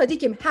false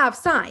tzaddikim have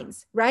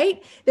signs,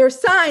 right? There are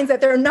signs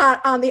that they're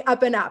not on the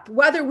up and up.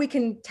 Whether we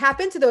can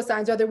tap into those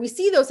signs, whether we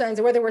see those signs,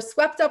 or whether we're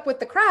swept up with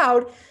the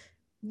crowd,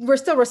 we're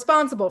still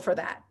responsible for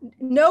that.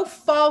 No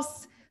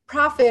false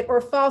prophet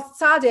or false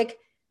tzaddik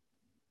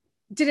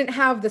didn't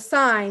have the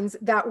signs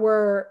that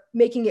were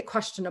making it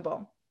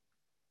questionable.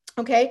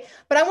 Okay,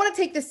 but I want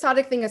to take this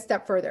tzaddik thing a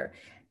step further.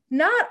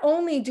 Not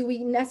only do we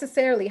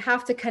necessarily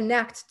have to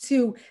connect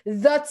to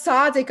the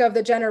tzaddik of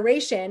the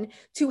generation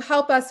to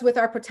help us with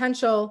our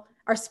potential,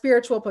 our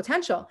spiritual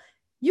potential.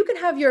 You can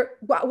have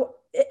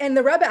and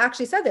the Rebbe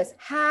actually said this,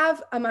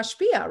 have a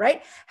mashpia,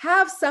 right?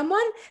 Have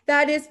someone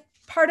that is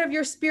part of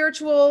your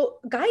spiritual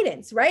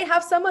guidance, right?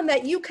 Have someone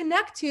that you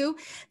connect to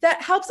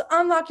that helps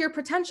unlock your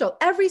potential.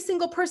 Every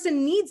single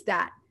person needs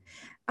that.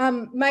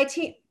 My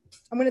team,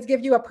 I'm going to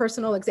give you a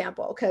personal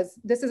example, because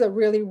this is a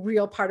really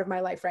real part of my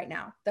life right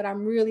now that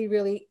I'm really,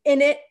 really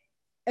in it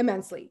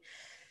immensely.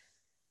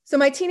 So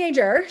my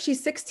teenager,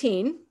 she's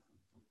 16.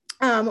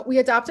 We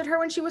adopted her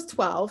when she was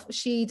 12.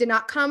 She did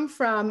not come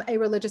from a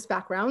religious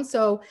background.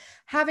 So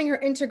having her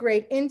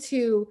integrate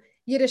into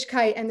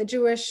Yiddishkeit and the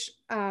Jewish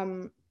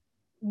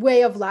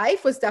way of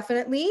life was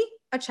definitely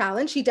a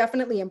challenge. She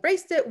definitely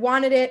embraced it,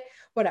 wanted it,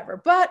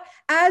 whatever. But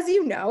as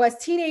you know, as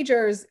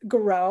teenagers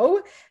grow,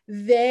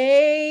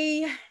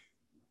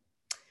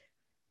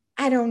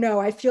 I don't know.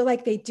 I feel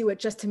like they do it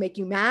just to make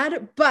you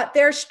mad, but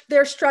they're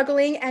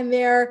struggling and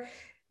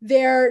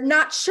they're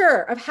not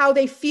sure of how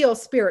they feel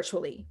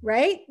spiritually,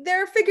 right?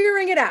 They're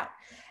figuring it out.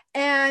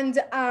 And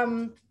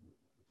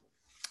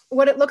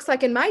what it looks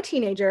like in my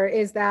teenager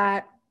is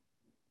that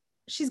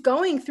she's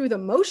going through the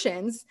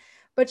motions,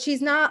 but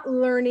she's not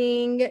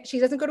learning. She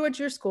doesn't go to a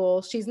Jewish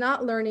school. She's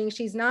not learning.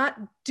 She's not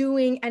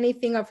doing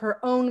anything of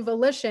her own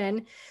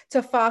volition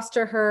to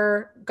foster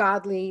her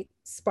godly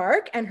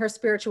spark and her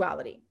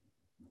spirituality.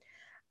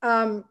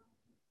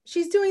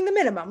 She's doing the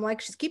minimum,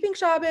 like she's keeping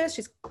Shabbos,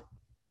 she's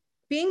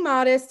being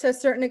modest to a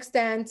certain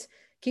extent,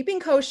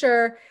 keeping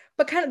kosher,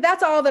 but kind of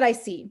that's all that I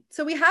see.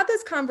 So we had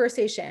this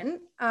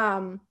conversation,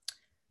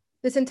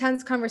 this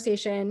intense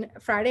conversation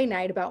Friday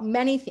night about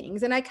many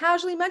things. And I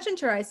casually mentioned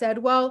to her, I said,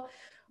 well,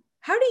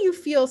 how do you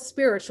feel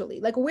spiritually?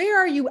 Like, where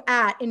are you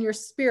at in your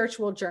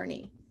spiritual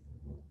journey?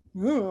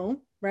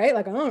 Right?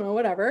 Like, I don't know,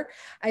 whatever.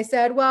 I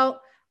said,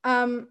 well,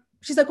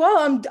 she's like,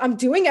 well, I'm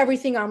doing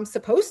everything I'm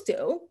supposed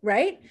to,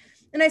 right?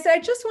 And I said, I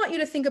just want you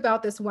to think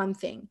about this one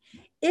thing.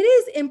 It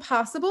is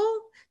impossible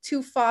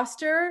to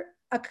foster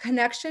a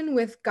connection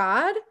with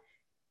God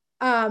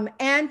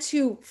and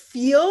to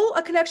feel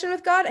a connection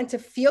with God and to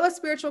feel a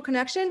spiritual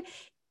connection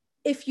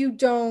if you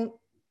don't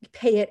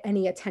pay it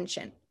any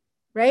attention,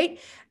 right?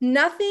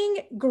 Nothing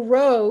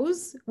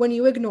grows when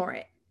you ignore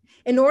it.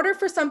 In order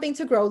for something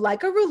to grow,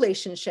 like a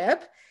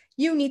relationship,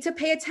 you need to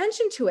pay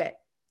attention to it.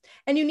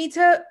 And you need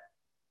to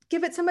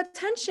give it some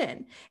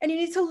attention, and you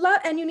need to love,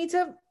 and you need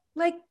to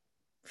like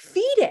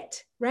feed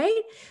it,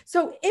 right?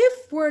 So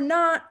if we're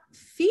not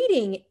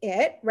feeding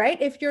it, right?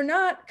 If you're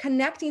not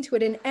connecting to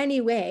it in any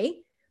way,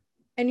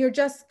 and you're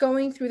just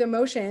going through the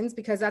motions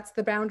because that's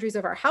the boundaries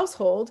of our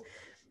household,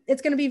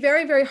 it's going to be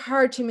very, very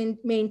hard to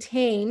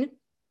maintain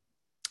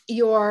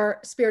your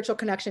spiritual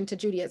connection to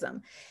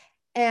Judaism.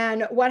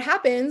 And what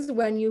happens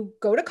when you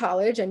go to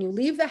college and you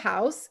leave the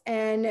house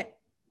and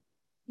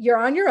you're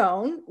on your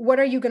own, what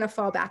are you going to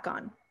fall back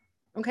on?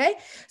 Okay.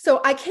 So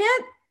I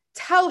can't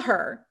tell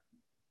her,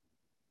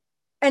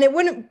 and it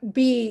wouldn't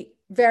be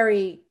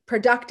very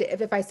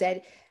productive if I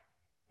said,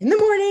 in the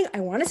morning,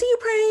 I want to see you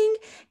praying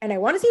and I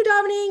want to see you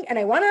davening and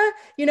I want to,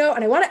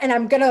 and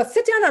I'm going to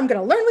sit down, I'm going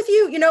to learn with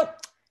you,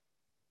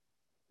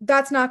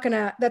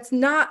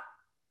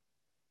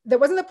 that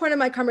wasn't the point of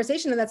my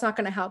conversation, and that's not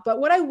going to help. But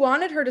what I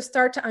wanted her to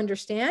start to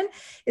understand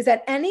is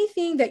that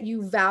anything that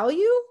you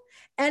value,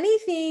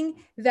 anything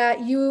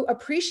that you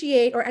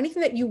appreciate, or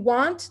anything that you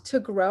want to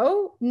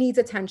grow needs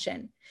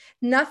attention.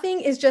 Nothing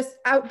is just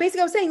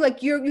basically, I was saying,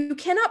 like, you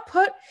cannot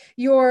put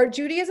your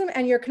Judaism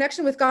and your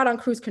connection with God on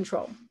cruise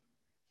control.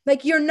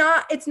 Like, you're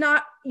not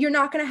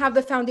going to have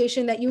the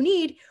foundation that you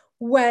need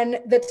when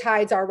the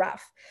tides are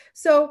rough.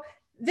 So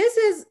this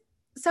is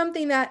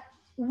something that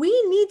we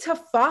need to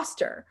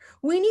foster.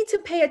 We need to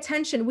pay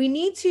attention. We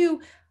need to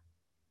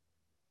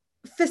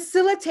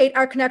facilitate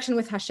our connection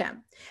with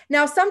Hashem.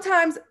 Now,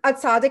 sometimes a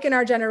tzaddik in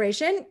our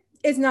generation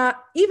that's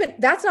not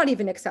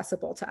even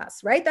accessible to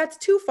us, right? That's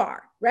too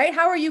far, right?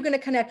 How are you going to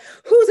connect?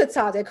 Who's a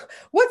tzaddik?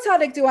 What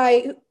tzaddik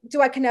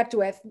do I connect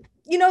with?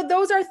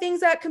 Those are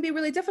things that can be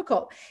really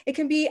difficult. It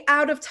can be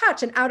out of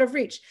touch and out of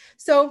reach.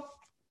 So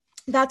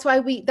that's why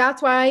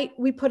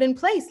we put in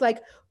place,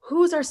 like,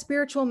 who's our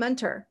spiritual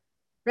mentor,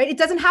 right? It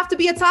doesn't have to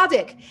be a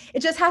tzaddik. It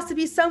just has to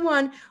be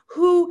someone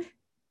who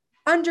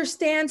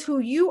understands who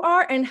you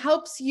are and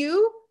helps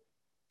you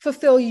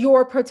fulfill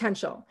your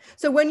potential.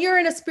 So when you're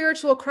in a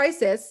spiritual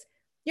crisis,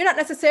 you're not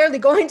necessarily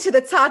going to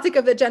the tzaddik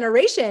of the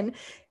generation.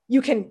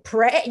 You can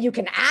pray, you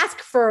can ask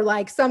for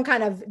like some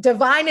kind of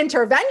divine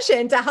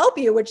intervention to help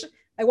you, which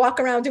I walk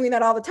around doing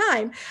that all the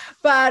time.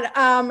 But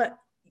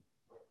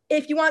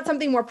if you want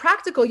something more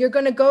practical, you're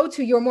going to go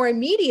to your more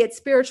immediate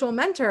spiritual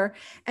mentor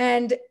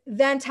and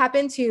then tap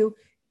into,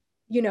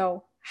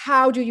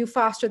 how do you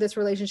foster this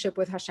relationship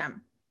with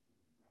Hashem?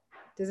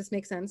 Does this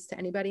make sense to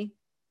anybody?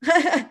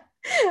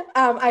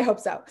 I hope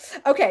so.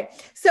 Okay.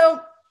 So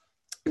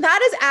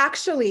that is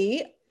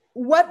actually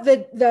what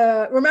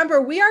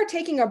remember, we are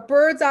taking a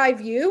bird's eye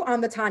view on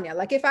the Tanya.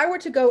 Like, if I were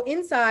to go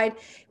inside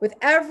with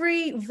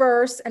every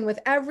verse and with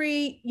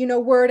every,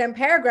 word and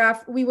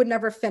paragraph, we would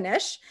never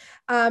finish.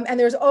 And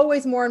there's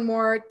always more and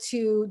more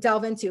to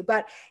delve into.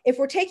 But if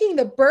we're taking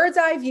the bird's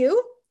eye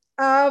view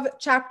of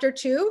chapter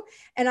 2,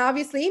 and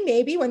obviously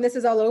maybe when this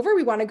is all over,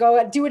 we want to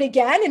go do it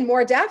again in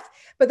more depth.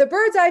 But the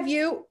bird's eye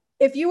view,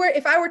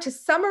 if I were to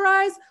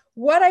summarize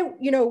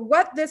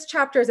what this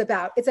chapter is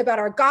about, it's about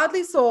our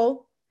godly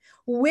soul,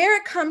 where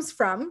it comes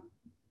from,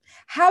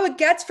 how it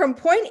gets from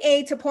point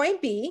A to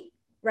point B,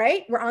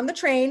 right? We're on the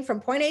train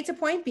from point A to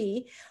point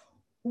B,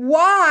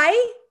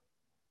 why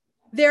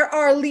there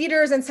are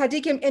leaders and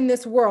tzaddikim in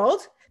this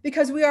world,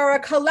 because we are a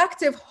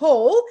collective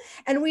whole,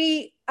 and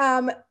we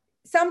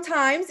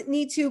sometimes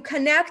need to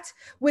connect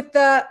with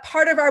the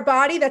part of our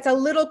body that's a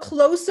little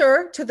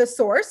closer to the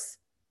source,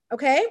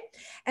 okay?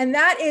 And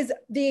that is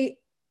the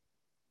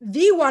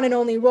one and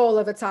only role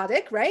of a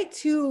tzaddik, right?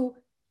 To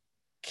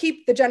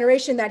keep the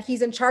generation that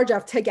he's in charge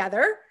of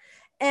together.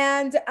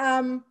 And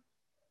the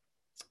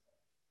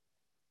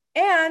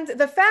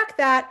fact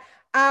that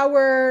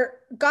our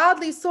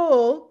godly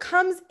soul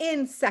comes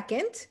in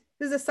second.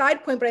 This is a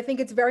side point, but I think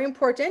it's very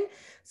important.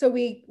 So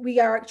we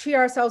treat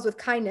ourselves with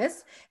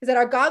kindness, is that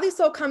our godly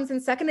soul comes in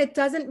second. It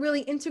doesn't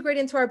really integrate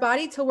into our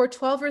body till we're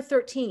 12 or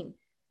 13.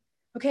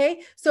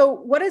 Okay. So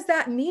what does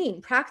that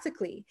mean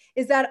practically?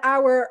 Is that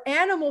our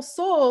animal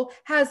soul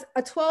has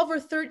a 12 or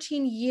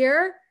 13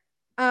 year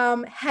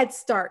head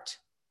start.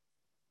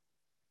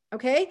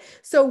 Okay.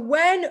 So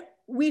when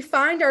we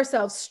find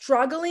ourselves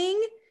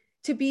struggling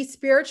to be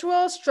spiritual,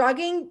 I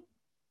don't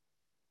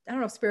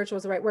know if spiritual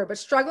is the right word, but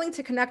struggling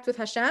to connect with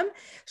Hashem,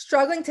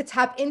 struggling to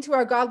tap into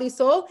our godly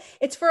soul,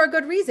 it's for a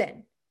good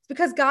reason. It's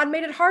because God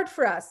made it hard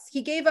for us.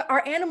 He gave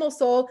our animal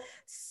soul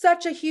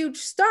such a huge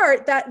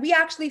start that we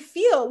actually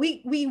feel,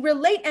 we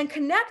relate and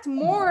connect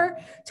more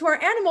to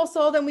our animal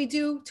soul than we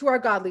do to our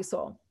godly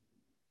soul.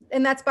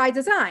 And that's by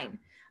design.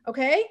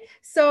 Okay.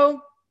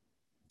 So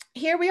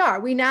here we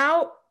are.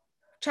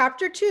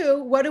 Chapter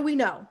 2, what do we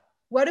know?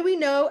 What do we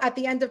know at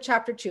the end of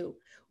chapter 2?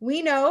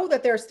 We know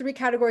that there's 3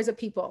 categories of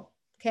people.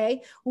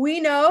 Okay. We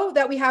know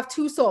that we have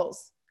 2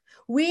 souls.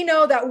 We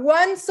know that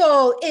one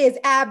soul is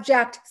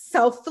abject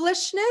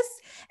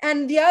selfishness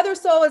and the other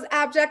soul is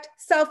abject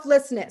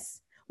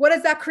selflessness. What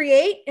does that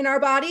create in our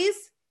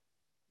bodies?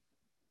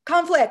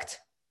 Conflict.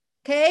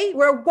 Okay.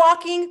 We're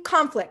walking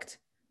conflict.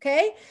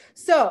 Okay.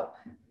 So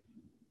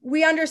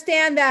we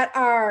understand that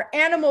our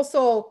animal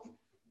soul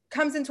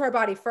comes into our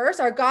body first.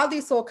 Our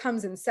godly soul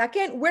comes in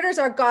second. Where does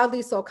our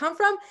godly soul come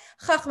from?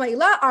 Chachma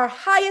Ilah, our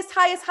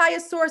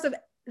highest source of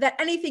that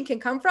anything can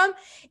come from.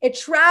 It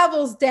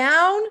travels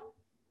down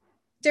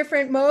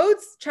different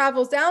modes,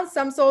 travels down.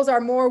 Some souls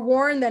are more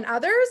worn than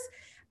others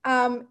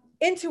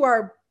into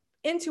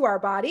our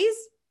bodies,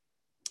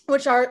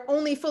 which are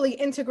only fully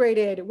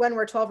integrated when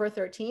we're 12 or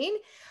 13.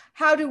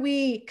 How do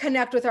we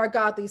connect with our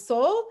godly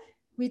soul?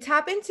 We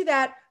tap into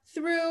that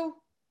through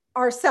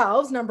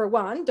ourselves. Number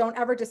one, don't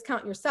ever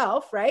discount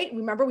yourself, right?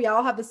 Remember, we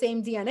all have the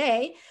same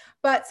DNA,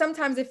 but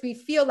sometimes if we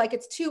feel like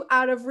it's too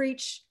out of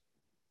reach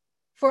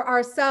for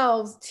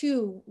ourselves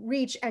to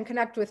reach and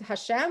connect with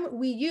Hashem,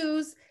 we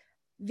use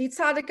the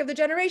tzaddik of the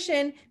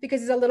generation because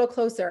he's a little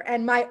closer.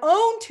 And my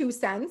own 2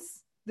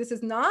 cents, this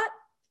is not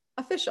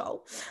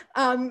official,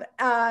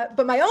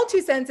 but my own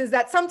 2 cents is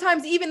that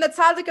sometimes even the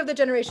tzaddik of the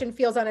generation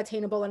feels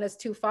unattainable and is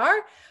too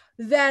far.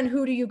 Then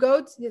who do you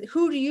go to?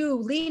 Who do you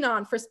lean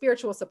on for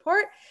spiritual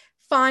support?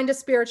 Find a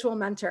spiritual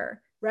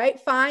mentor, right?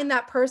 Find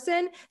that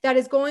person that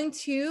is going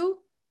to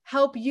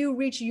help you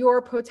reach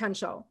your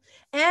potential.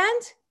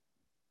 And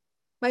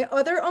my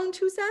other own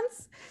 2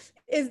 cents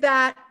is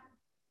that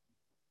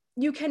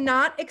you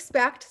cannot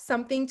expect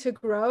something to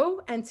grow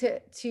and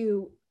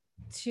to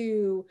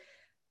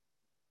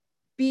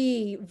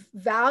be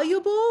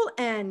valuable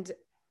and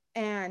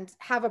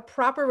have a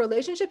proper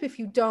relationship if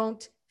you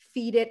don't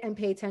feed it and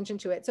pay attention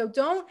to it. So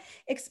don't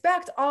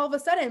expect all of a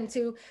sudden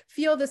to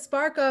feel the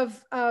spark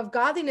of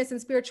godliness and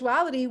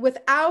spirituality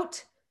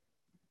without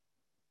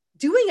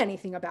doing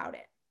anything about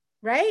it,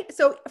 right?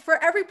 So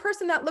for every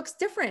person that looks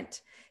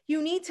different,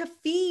 you need to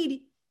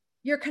feed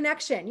your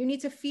connection. You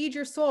need to feed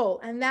your soul.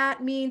 And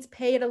that means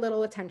pay it a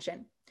little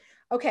attention.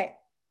 Okay.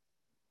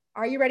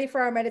 Are you ready for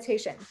our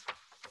meditation?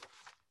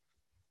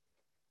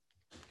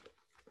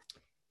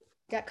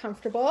 Get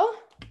comfortable.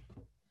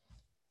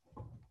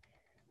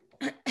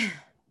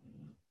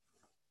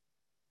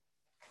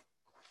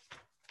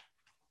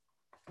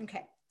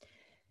 Okay.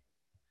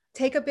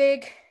 Take a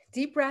big,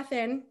 deep breath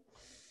in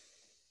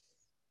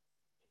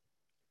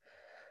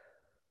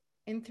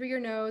through your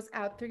nose,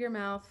 out through your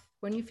mouth.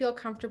 When you feel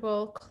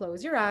comfortable,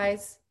 close your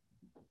eyes.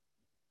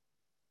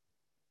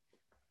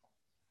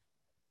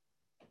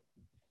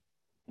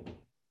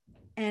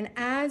 And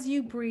as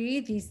you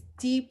breathe these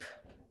deep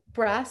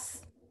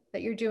breaths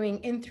that you're doing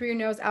in through your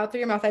nose, out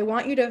through your mouth, I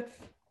want you to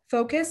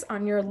focus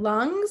on your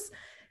lungs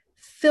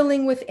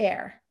filling with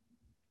air.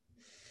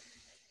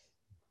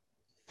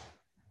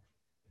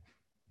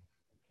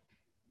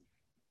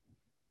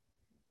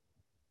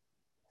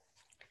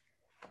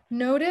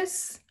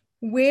 Notice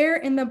where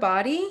in the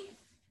body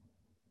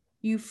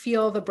you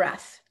feel the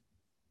breath.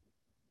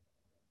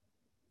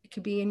 It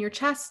could be in your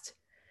chest.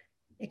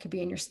 It could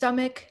be in your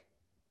stomach.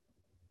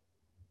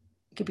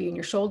 It could be in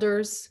your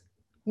shoulders.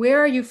 Where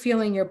are you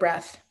feeling your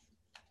breath?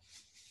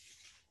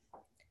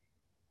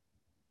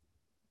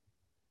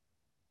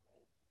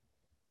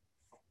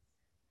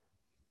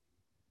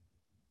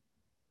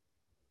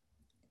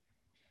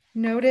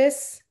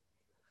 Notice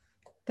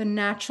the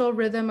natural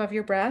rhythm of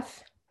your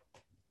breath.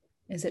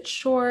 Is it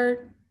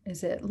short?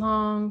 Is it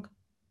long?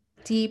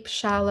 Deep,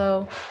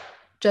 shallow?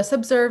 Just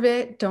observe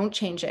it. Don't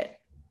change it.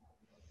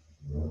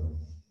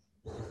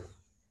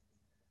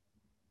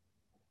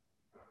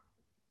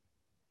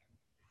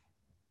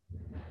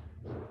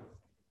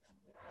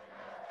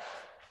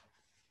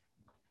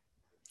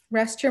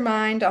 Rest your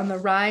mind on the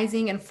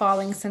rising and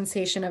falling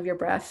sensation of your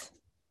breath.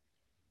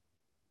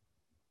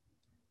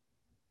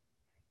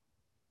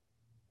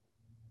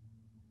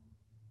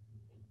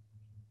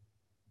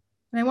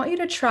 And I want you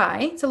to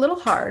try, it's a little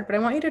hard, but I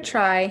want you to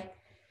try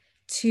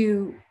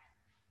to,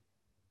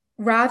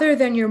 rather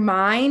than your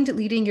mind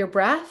leading your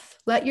breath,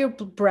 let your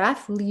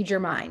breath lead your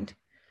mind.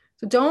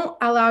 So don't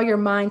allow your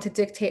mind to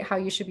dictate how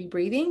you should be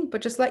breathing,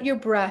 but just let your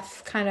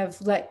breath kind of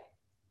let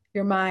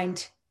your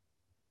mind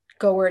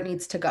go where it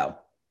needs to go.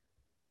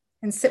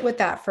 And sit with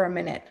that for a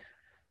minute.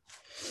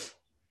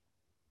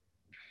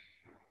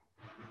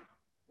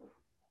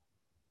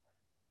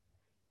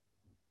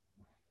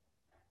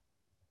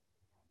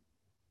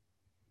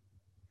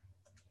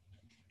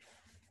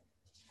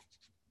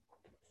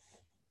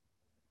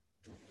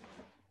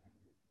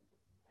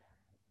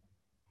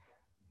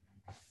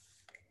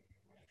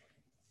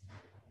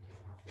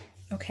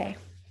 Okay.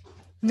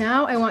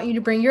 Now I want you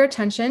to bring your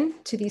attention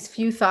to these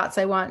few thoughts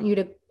I want you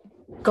to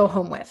go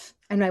home with,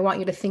 and I want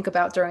you to think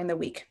about during the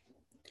week.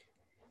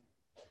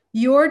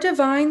 Your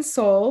divine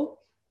soul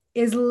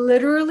is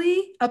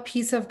literally a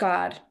piece of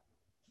God.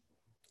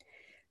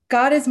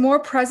 God is more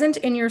present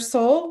in your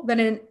soul than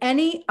in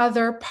any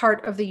other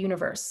part of the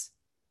universe.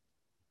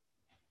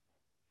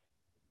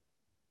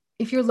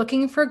 If you're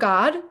looking for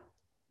God,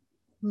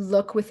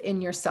 look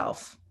within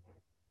yourself.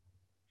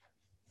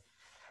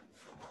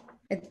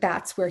 And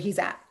that's where he's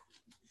at.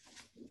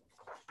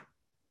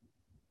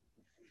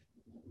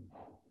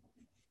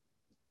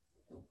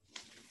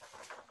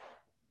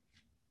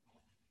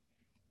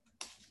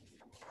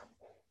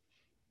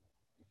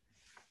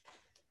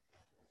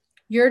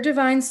 Your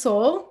divine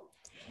soul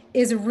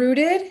is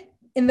rooted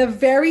in the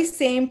very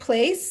same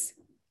place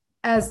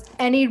as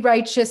any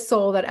righteous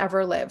soul that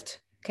ever lived.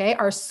 Okay,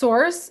 our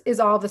source is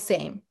all the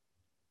same.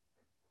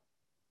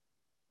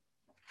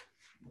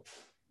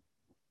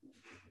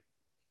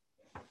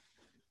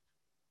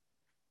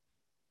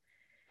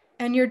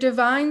 And your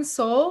divine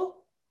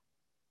soul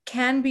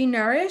can be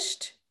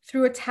nourished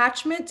through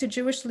attachment to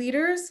Jewish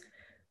leaders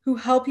who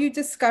help you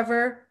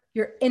discover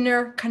your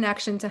inner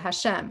connection to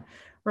Hashem.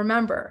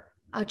 Remember,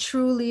 a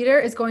true leader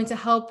is going to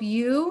help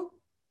you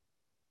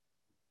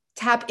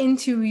tap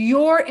into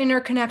your inner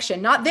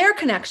connection, not their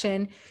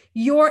connection,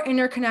 your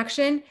inner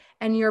connection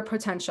and your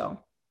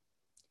potential.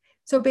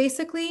 So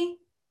basically,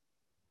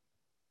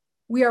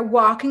 we are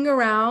walking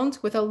around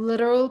with a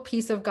literal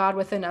piece of God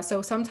within us.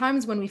 So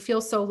sometimes when we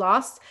feel so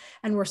lost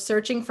and we're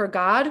searching for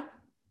God,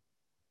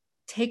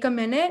 take a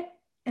minute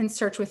and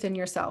search within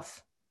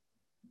yourself.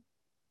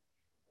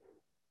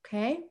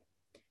 Okay?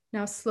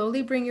 Now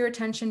slowly bring your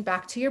attention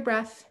back to your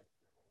breath.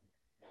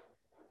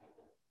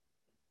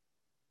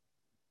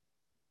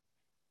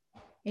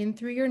 In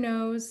through your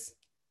nose,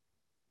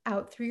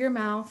 out through your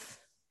mouth.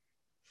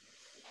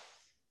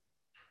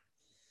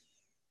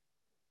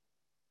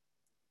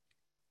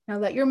 Now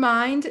let your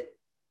mind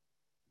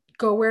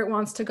go where it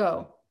wants to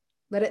go.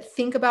 Let it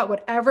think about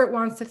whatever it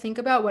wants to think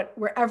about,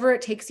 wherever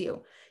it takes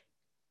you.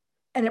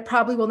 And it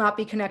probably will not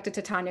be connected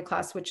to Tanya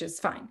class, which is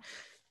fine.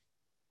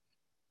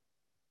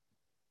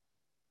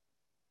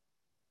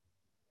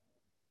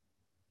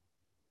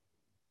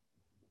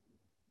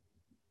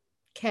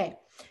 Okay.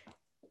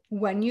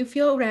 When you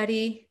feel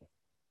ready,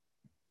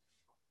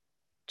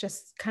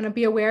 just kind of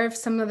be aware of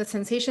some of the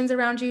sensations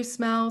around you,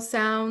 smells,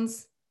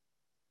 sounds,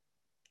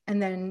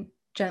 and then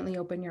gently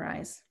open your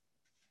eyes.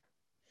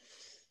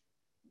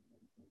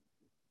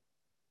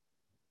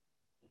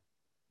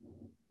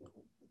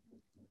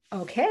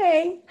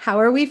 Okay, how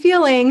are we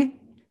feeling?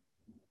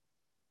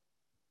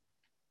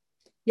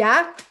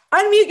 Yeah?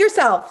 Unmute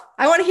yourself.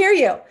 I want to hear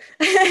you.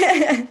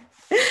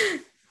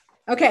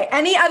 Okay,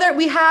 any other?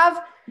 We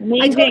have...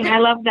 Amazing. I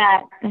love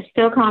that. I'm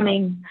still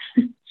coming.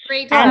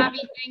 Great, Bobby.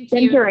 Thank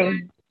centering.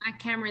 you. My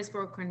camera is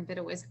broken, but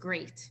it was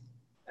great.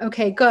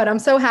 Okay, good. I'm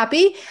so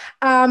happy.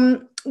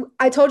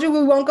 I told you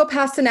we won't go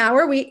past an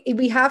hour.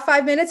 We have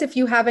 5 minutes. If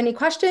you have any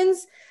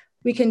questions,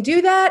 we can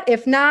do that.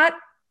 If not,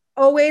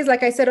 always,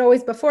 like I said,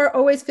 always before,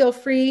 always feel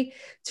free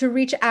to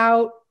reach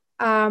out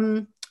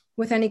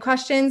with any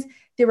questions.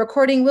 The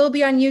recording will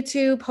be on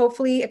YouTube,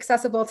 hopefully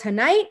accessible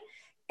tonight.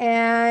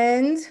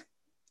 And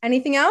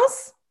anything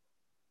else?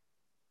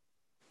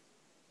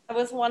 That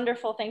was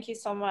wonderful. Thank you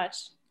so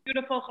much.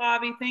 Beautiful,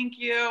 Javi. Thank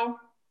you.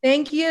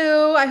 Thank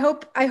you. I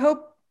hope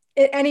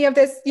any of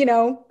this,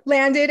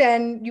 landed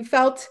and you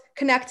felt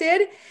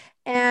connected.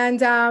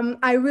 And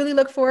I really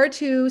look forward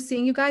to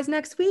seeing you guys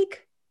next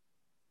week.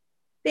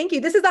 Thank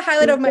you. This is the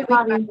highlight of my week,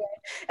 by the way.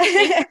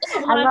 I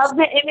love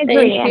the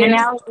imagery and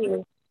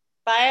analogy.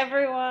 Bye,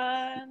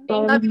 everyone.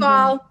 Love you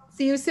all.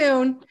 See you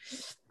soon.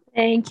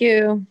 Thank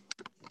you.